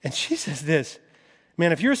 And she says this,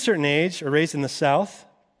 man, if you're a certain age or raised in the South,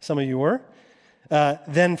 some of you were,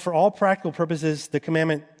 then for all practical purposes, the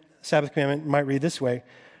Sabbath commandment might read this way.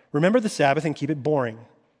 Remember the Sabbath and keep it boring,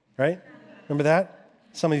 right? Remember that?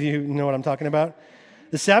 Some of you know what I'm talking about.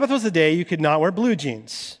 The Sabbath was the day you could not wear blue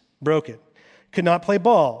jeans, broke it, could not play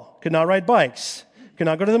ball, could not ride bikes, could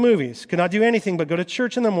not go to the movies, could not do anything but go to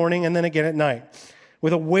church in the morning and then again at night,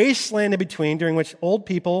 with a wasteland in between during which old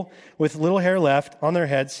people with little hair left on their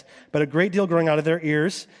heads, but a great deal growing out of their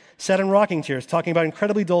ears, sat in rocking chairs talking about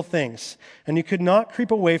incredibly dull things. And you could not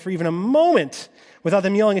creep away for even a moment without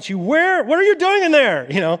them yelling at you, what are you doing in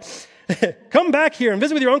there? Come back here and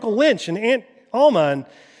visit with your Uncle Lynch and Aunt Alma and,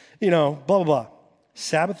 blah, blah, blah.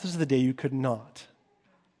 Sabbath is the day you could not.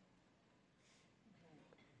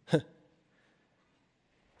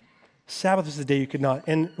 Sabbath is the day you could not.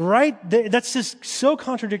 And that's just so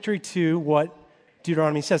contradictory to what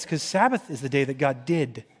Deuteronomy says, because Sabbath is the day that God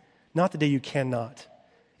did, not the day you cannot.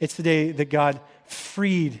 It's the day that God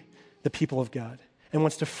freed the people of God and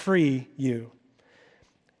wants to free you.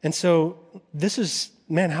 And so this is,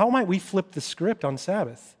 how might we flip the script on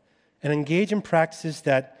Sabbath and engage in practices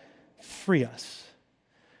that free us?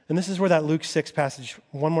 And this is where that Luke 6 passage,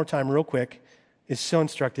 one more time real quick, is so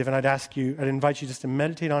instructive. And I'd invite you just to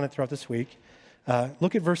meditate on it throughout this week.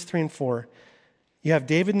 Look at verse 3 and 4. You have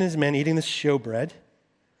David and his men eating this showbread,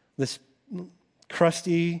 this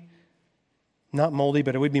crusty, not moldy,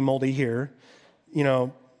 but it would be moldy here,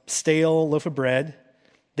 stale loaf of bread.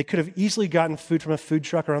 They could have easily gotten food from a food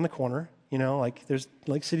truck around the corner, there's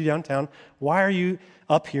Lake City downtown. Why are you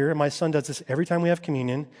up here? My son does this every time we have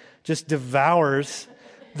communion, just devours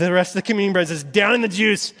the rest of the communion bread, just down in the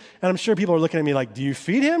juice. And I'm sure people are looking at me like, do you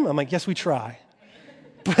feed him? I'm like, yes, we try.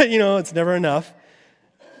 But, it's never enough.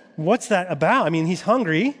 What's that about? He's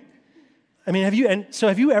hungry. Have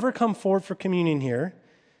you ever come forward for communion here?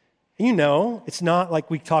 It's not like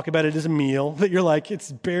we talk about it as a meal, that you're like, it's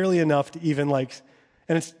barely enough to even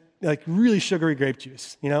and it's like really sugary grape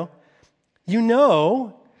juice, that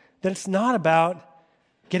it's not about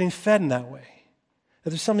getting fed in that way, that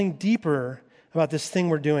there's something deeper about this thing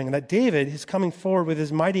we're doing, and that David is coming forward with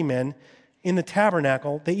his mighty men in the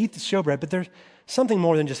tabernacle. They eat the showbread, but there's something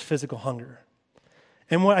more than just physical hunger.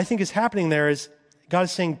 And what I think is happening there is God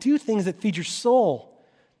is saying, do things that feed your soul.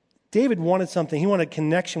 David wanted something. He wanted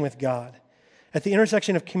connection with God. At the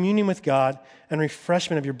intersection of communion with God and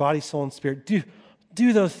refreshment of your body, soul, and spirit,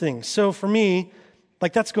 do those things. So for me,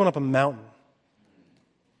 that's going up a mountain.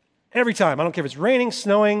 Every time. I don't care if it's raining,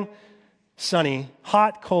 snowing, sunny,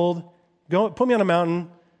 hot, cold. Put me on a mountain,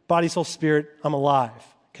 body, soul, spirit. I'm alive.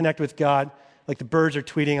 Connect with God. Like the birds are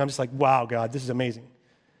tweeting. I'm just like, wow, God, this is amazing.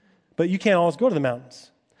 But you can't always go to the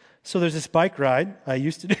mountains. So there's this bike ride I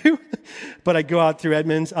used to do, but I go out through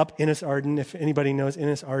Edmonds, up Innis Arden, if anybody knows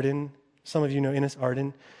Innis Arden. Some of you know Innis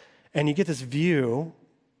Arden. And you get this view.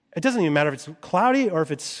 It doesn't even matter if it's cloudy or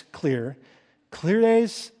if it's clear. Clear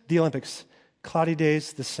days, the Olympics. Cloudy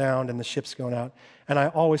days, the sound and the ships going out. And I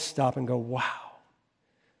always stop and go, wow.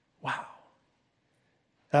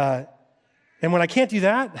 And when I can't do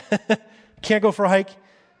that, can't go for a hike,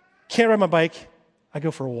 can't ride my bike, I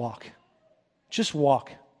go for a walk. Just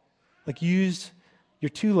walk. Use your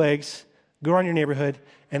two legs, go around your neighborhood,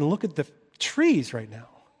 and look at the trees right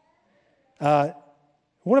now.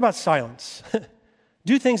 What about silence?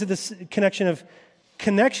 Do things at this connection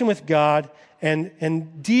with God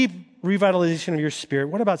and deep revitalization of your spirit.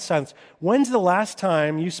 What about silence? When's the last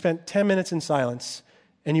time you spent 10 minutes in silence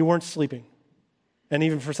and you weren't sleeping? And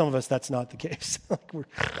even for some of us, that's not the case.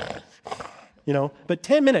 But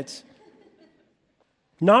 10 minutes.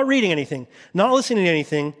 Not reading anything, not listening to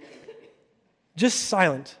anything, just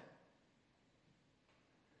silent.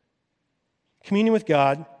 Communion with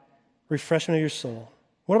God, refreshment of your soul.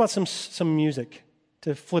 What about some music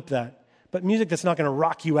to flip that? But music that's not going to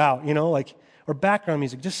rock you out, or background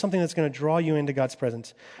music, just something that's going to draw you into God's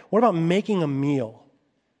presence. What about making a meal?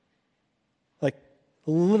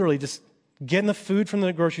 Literally just getting the food from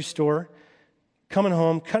the grocery store, coming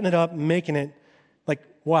home, cutting it up, making it.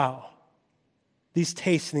 Wow. These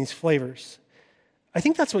tastes and these flavors. I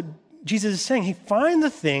think that's what Jesus is saying. Find the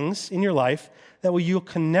things in your life that you'll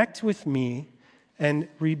connect with me and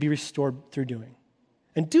be restored through doing.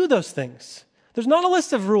 And do those things. There's not a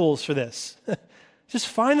list of rules for this. Just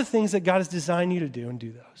find the things that God has designed you to do and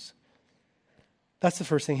do those. That's the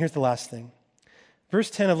first thing. Here's the last thing. Verse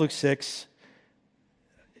 10 of Luke 6,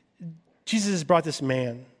 Jesus has brought this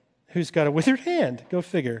man who's got a withered hand. Go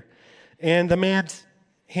figure. And the man's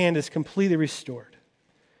hand is completely restored.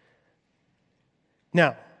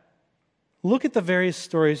 Now, look at the various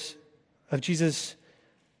stories of Jesus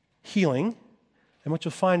healing, and what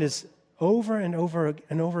you'll find is over and over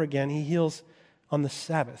and over again, he heals on the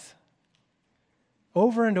Sabbath.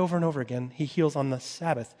 Over and over and over again, he heals on the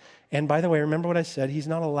Sabbath. And by the way, remember what I said, he's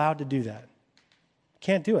not allowed to do that.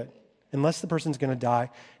 Can't do it unless the person's going to die.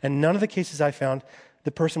 And none of the cases I found,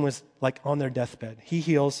 the person was on their deathbed. He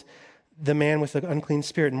heals the man with the unclean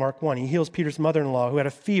spirit in Mark 1. He heals Peter's mother-in-law who had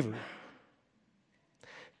a fever.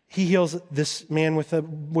 He heals this man with a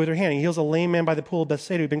withered hand. He heals a lame man by the pool of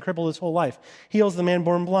Bethsaida who'd been crippled his whole life. He heals the man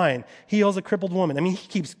born blind. He heals a crippled woman. He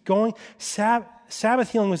keeps going.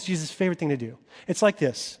 Sabbath healing was Jesus' favorite thing to do. It's like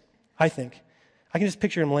this, I think. I can just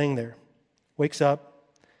picture him laying there. Wakes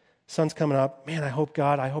up, Sun's coming up. Man, I hope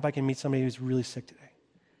I can meet somebody who's really sick today.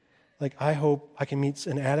 Like, I hope I can meet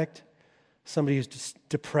an addict, somebody who's just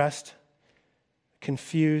depressed,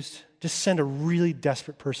 confused. Just send a really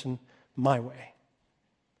desperate person my way,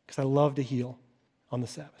 because I love to heal on the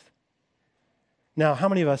Sabbath. Now, how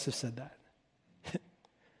many of us have said that?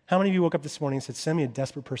 How many of you woke up this morning and said, send me a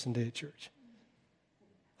desperate person today at church?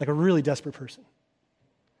 Like a really desperate person.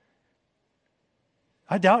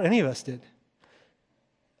 I doubt any of us did.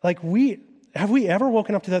 Like, have we ever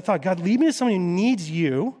woken up to that thought, God, lead me to someone who needs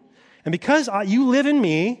you, and because you live in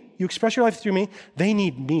me, you express your life through me, they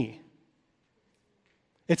need me.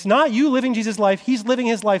 It's not you living Jesus' life, he's living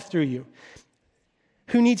his life through you.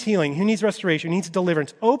 Who needs healing? Who needs restoration? Who needs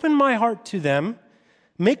deliverance? Open my heart to them.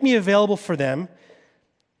 Make me available for them.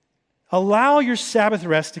 Allow your Sabbath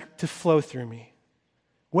rest to flow through me.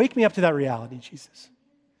 Wake me up to that reality, Jesus.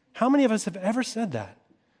 How many of us have ever said that?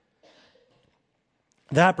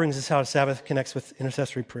 That brings us how Sabbath connects with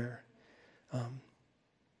intercessory prayer.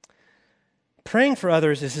 Praying for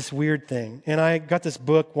others is this weird thing. And I got this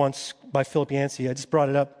book once by Philip Yancey. I just brought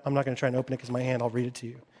it up. I'm not going to try and open it because my hand, I'll read it to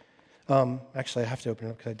you. Actually, I have to open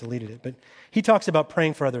it up because I deleted it. But he talks about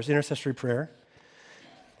praying for others, intercessory prayer.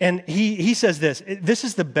 And he says this, this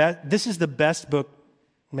is the best book.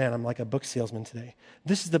 Man, I'm like a book salesman today.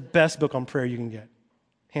 This is the best book on prayer you can get.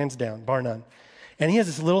 Hands down, bar none. And he has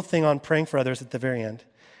this little thing on praying for others at the very end.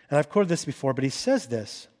 And I've quoted this before, but he says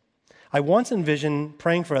this. I once envisioned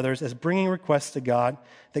praying for others as bringing requests to God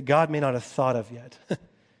that God may not have thought of yet.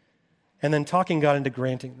 And then talking God into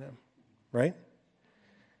granting them, right?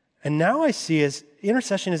 And now I see as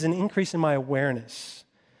intercession is an increase in my awareness.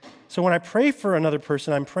 So when I pray for another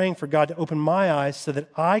person, I'm praying for God to open my eyes so that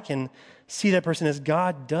I can see that person as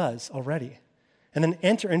God does already. And then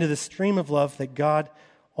enter into the stream of love that God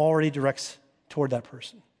already directs toward that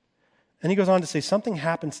person. And he goes on to say, something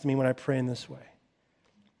happens to me when I pray in this way.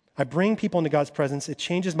 I bring people into God's presence. It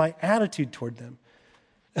changes my attitude toward them.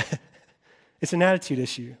 It's an attitude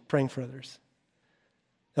issue, praying for others.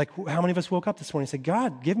 Like, how many of us woke up this morning and said,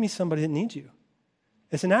 God, give me somebody that needs you?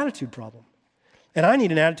 It's an attitude problem. And I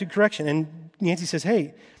need an attitude correction. And Nancy says,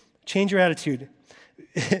 hey, change your attitude.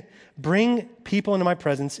 Bring people into my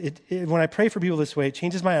presence. When I pray for people this way, it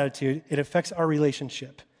changes my attitude. It affects our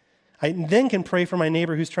relationship. I then can pray for my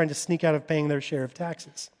neighbor who's trying to sneak out of paying their share of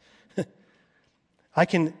taxes. I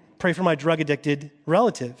can pray for my drug-addicted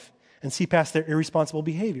relative and see past their irresponsible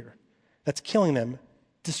behavior. That's killing them,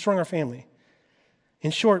 destroying our family. In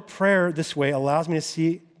short, prayer this way allows me to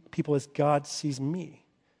see people as God sees me,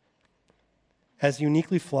 as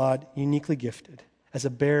uniquely flawed, uniquely gifted, as a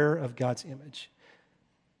bearer of God's image.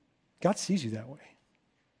 God sees you that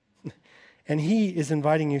way. And he is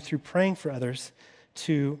inviting you through praying for others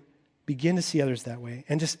to begin to see others that way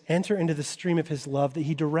and just enter into the stream of his love that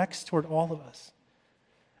he directs toward all of us.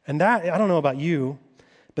 And that, I don't know about you,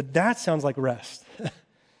 but that sounds like rest.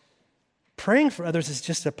 Praying for others is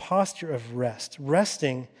just a posture of rest.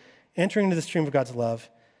 Resting, entering into the stream of God's love,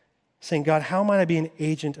 saying, God, how might I be an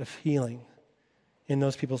agent of healing in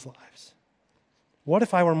those people's lives? What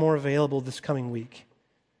if I were more available this coming week?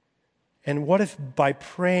 And what if by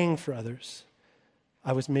praying for others,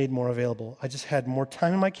 I was made more available? I just had more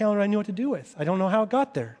time in my calendar I knew what to do with. I don't know how it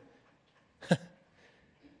got there.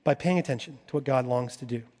 By paying attention to what God longs to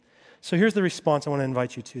do. So here's the response I want to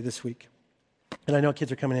invite you to this week. And I know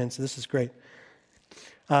kids are coming in, so this is great.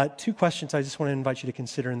 2 questions I just want to invite you to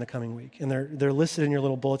consider in the coming week. And they're listed in your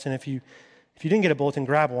little bulletin. If you didn't get a bulletin,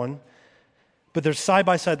 grab one. But there's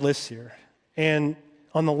side-by-side lists here. And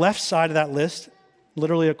on the left side of that list,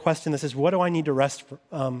 literally a question that says, what do I need to rest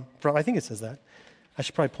from? I think it says that. I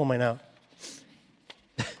should probably pull mine out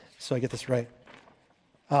so I get this right.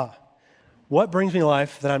 What brings me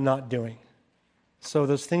life that I'm not doing? So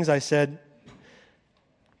those things I said,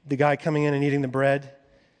 the guy coming in and eating the bread,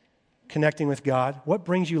 connecting with God, what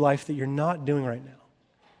brings you life that you're not doing right now?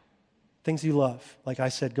 Things you love, like I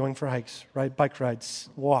said, going for hikes, bike rides,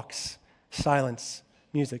 walks, silence,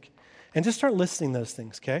 music. And just start listing those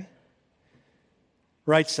things, okay?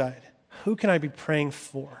 Right side, who can I be praying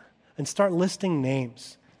for? And start listing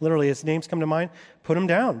names. Literally, as names come to mind, put them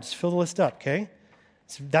down. Just fill the list up, okay?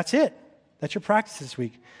 So that's it. That's your practice this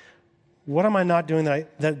week. What am I not doing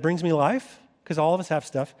that brings me life? Because all of us have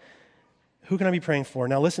stuff. Who can I be praying for?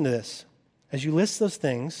 Now listen to this. As you list those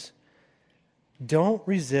things, don't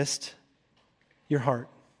resist your heart.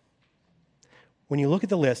 When you look at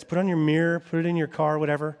the list, put it on your mirror, put it in your car,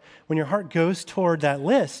 whatever. When your heart goes toward that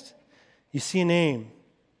list, you see a name.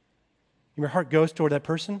 Your heart goes toward that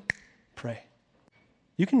person, pray.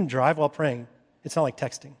 You can drive while praying. It's not like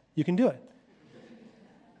texting. You can do it.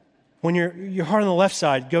 When your heart on the left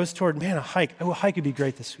side goes toward, man, a hike. Oh, a hike would be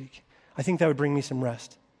great this week. I think that would bring me some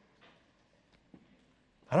rest.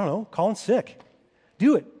 I don't know, call in sick.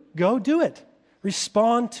 Do it. Go do it.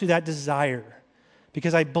 Respond to that desire,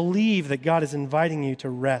 because I believe that God is inviting you to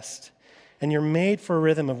rest, and you're made for a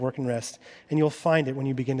rhythm of work and rest, and you'll find it when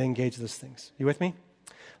you begin to engage those things. You with me?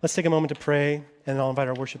 Let's take a moment to pray, and then I'll invite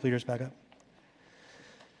our worship leaders back up.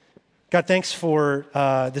 God, thanks for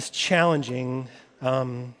this challenging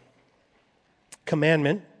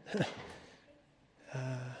commandment.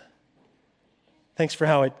 Thanks for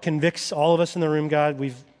how it convicts all of us in the room, God.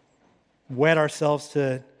 We've wed ourselves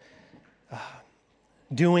to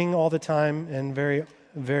doing all the time, and very,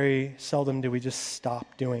 very seldom do we just stop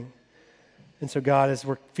doing. And so, God, as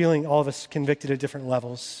we're feeling all of us convicted at different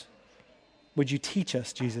levels, would you teach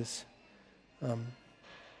us, Jesus?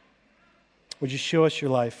 Would you show us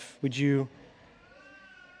your life? Would you,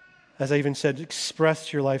 as I even said,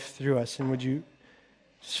 express your life through us? And would you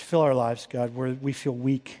just fill our lives, God, where we feel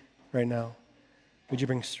weak right now? Would you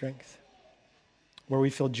bring strength? Where we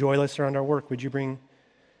feel joyless around our work, would you bring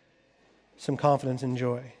some confidence and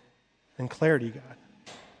joy and clarity, God?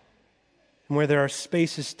 And where there are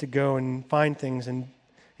spaces to go and find things and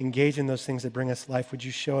engage in those things that bring us life, would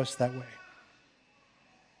you show us that way?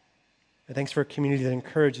 And thanks for a community that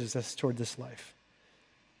encourages us toward this life.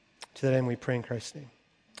 To that end, we pray in Christ's name.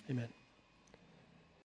 Amen.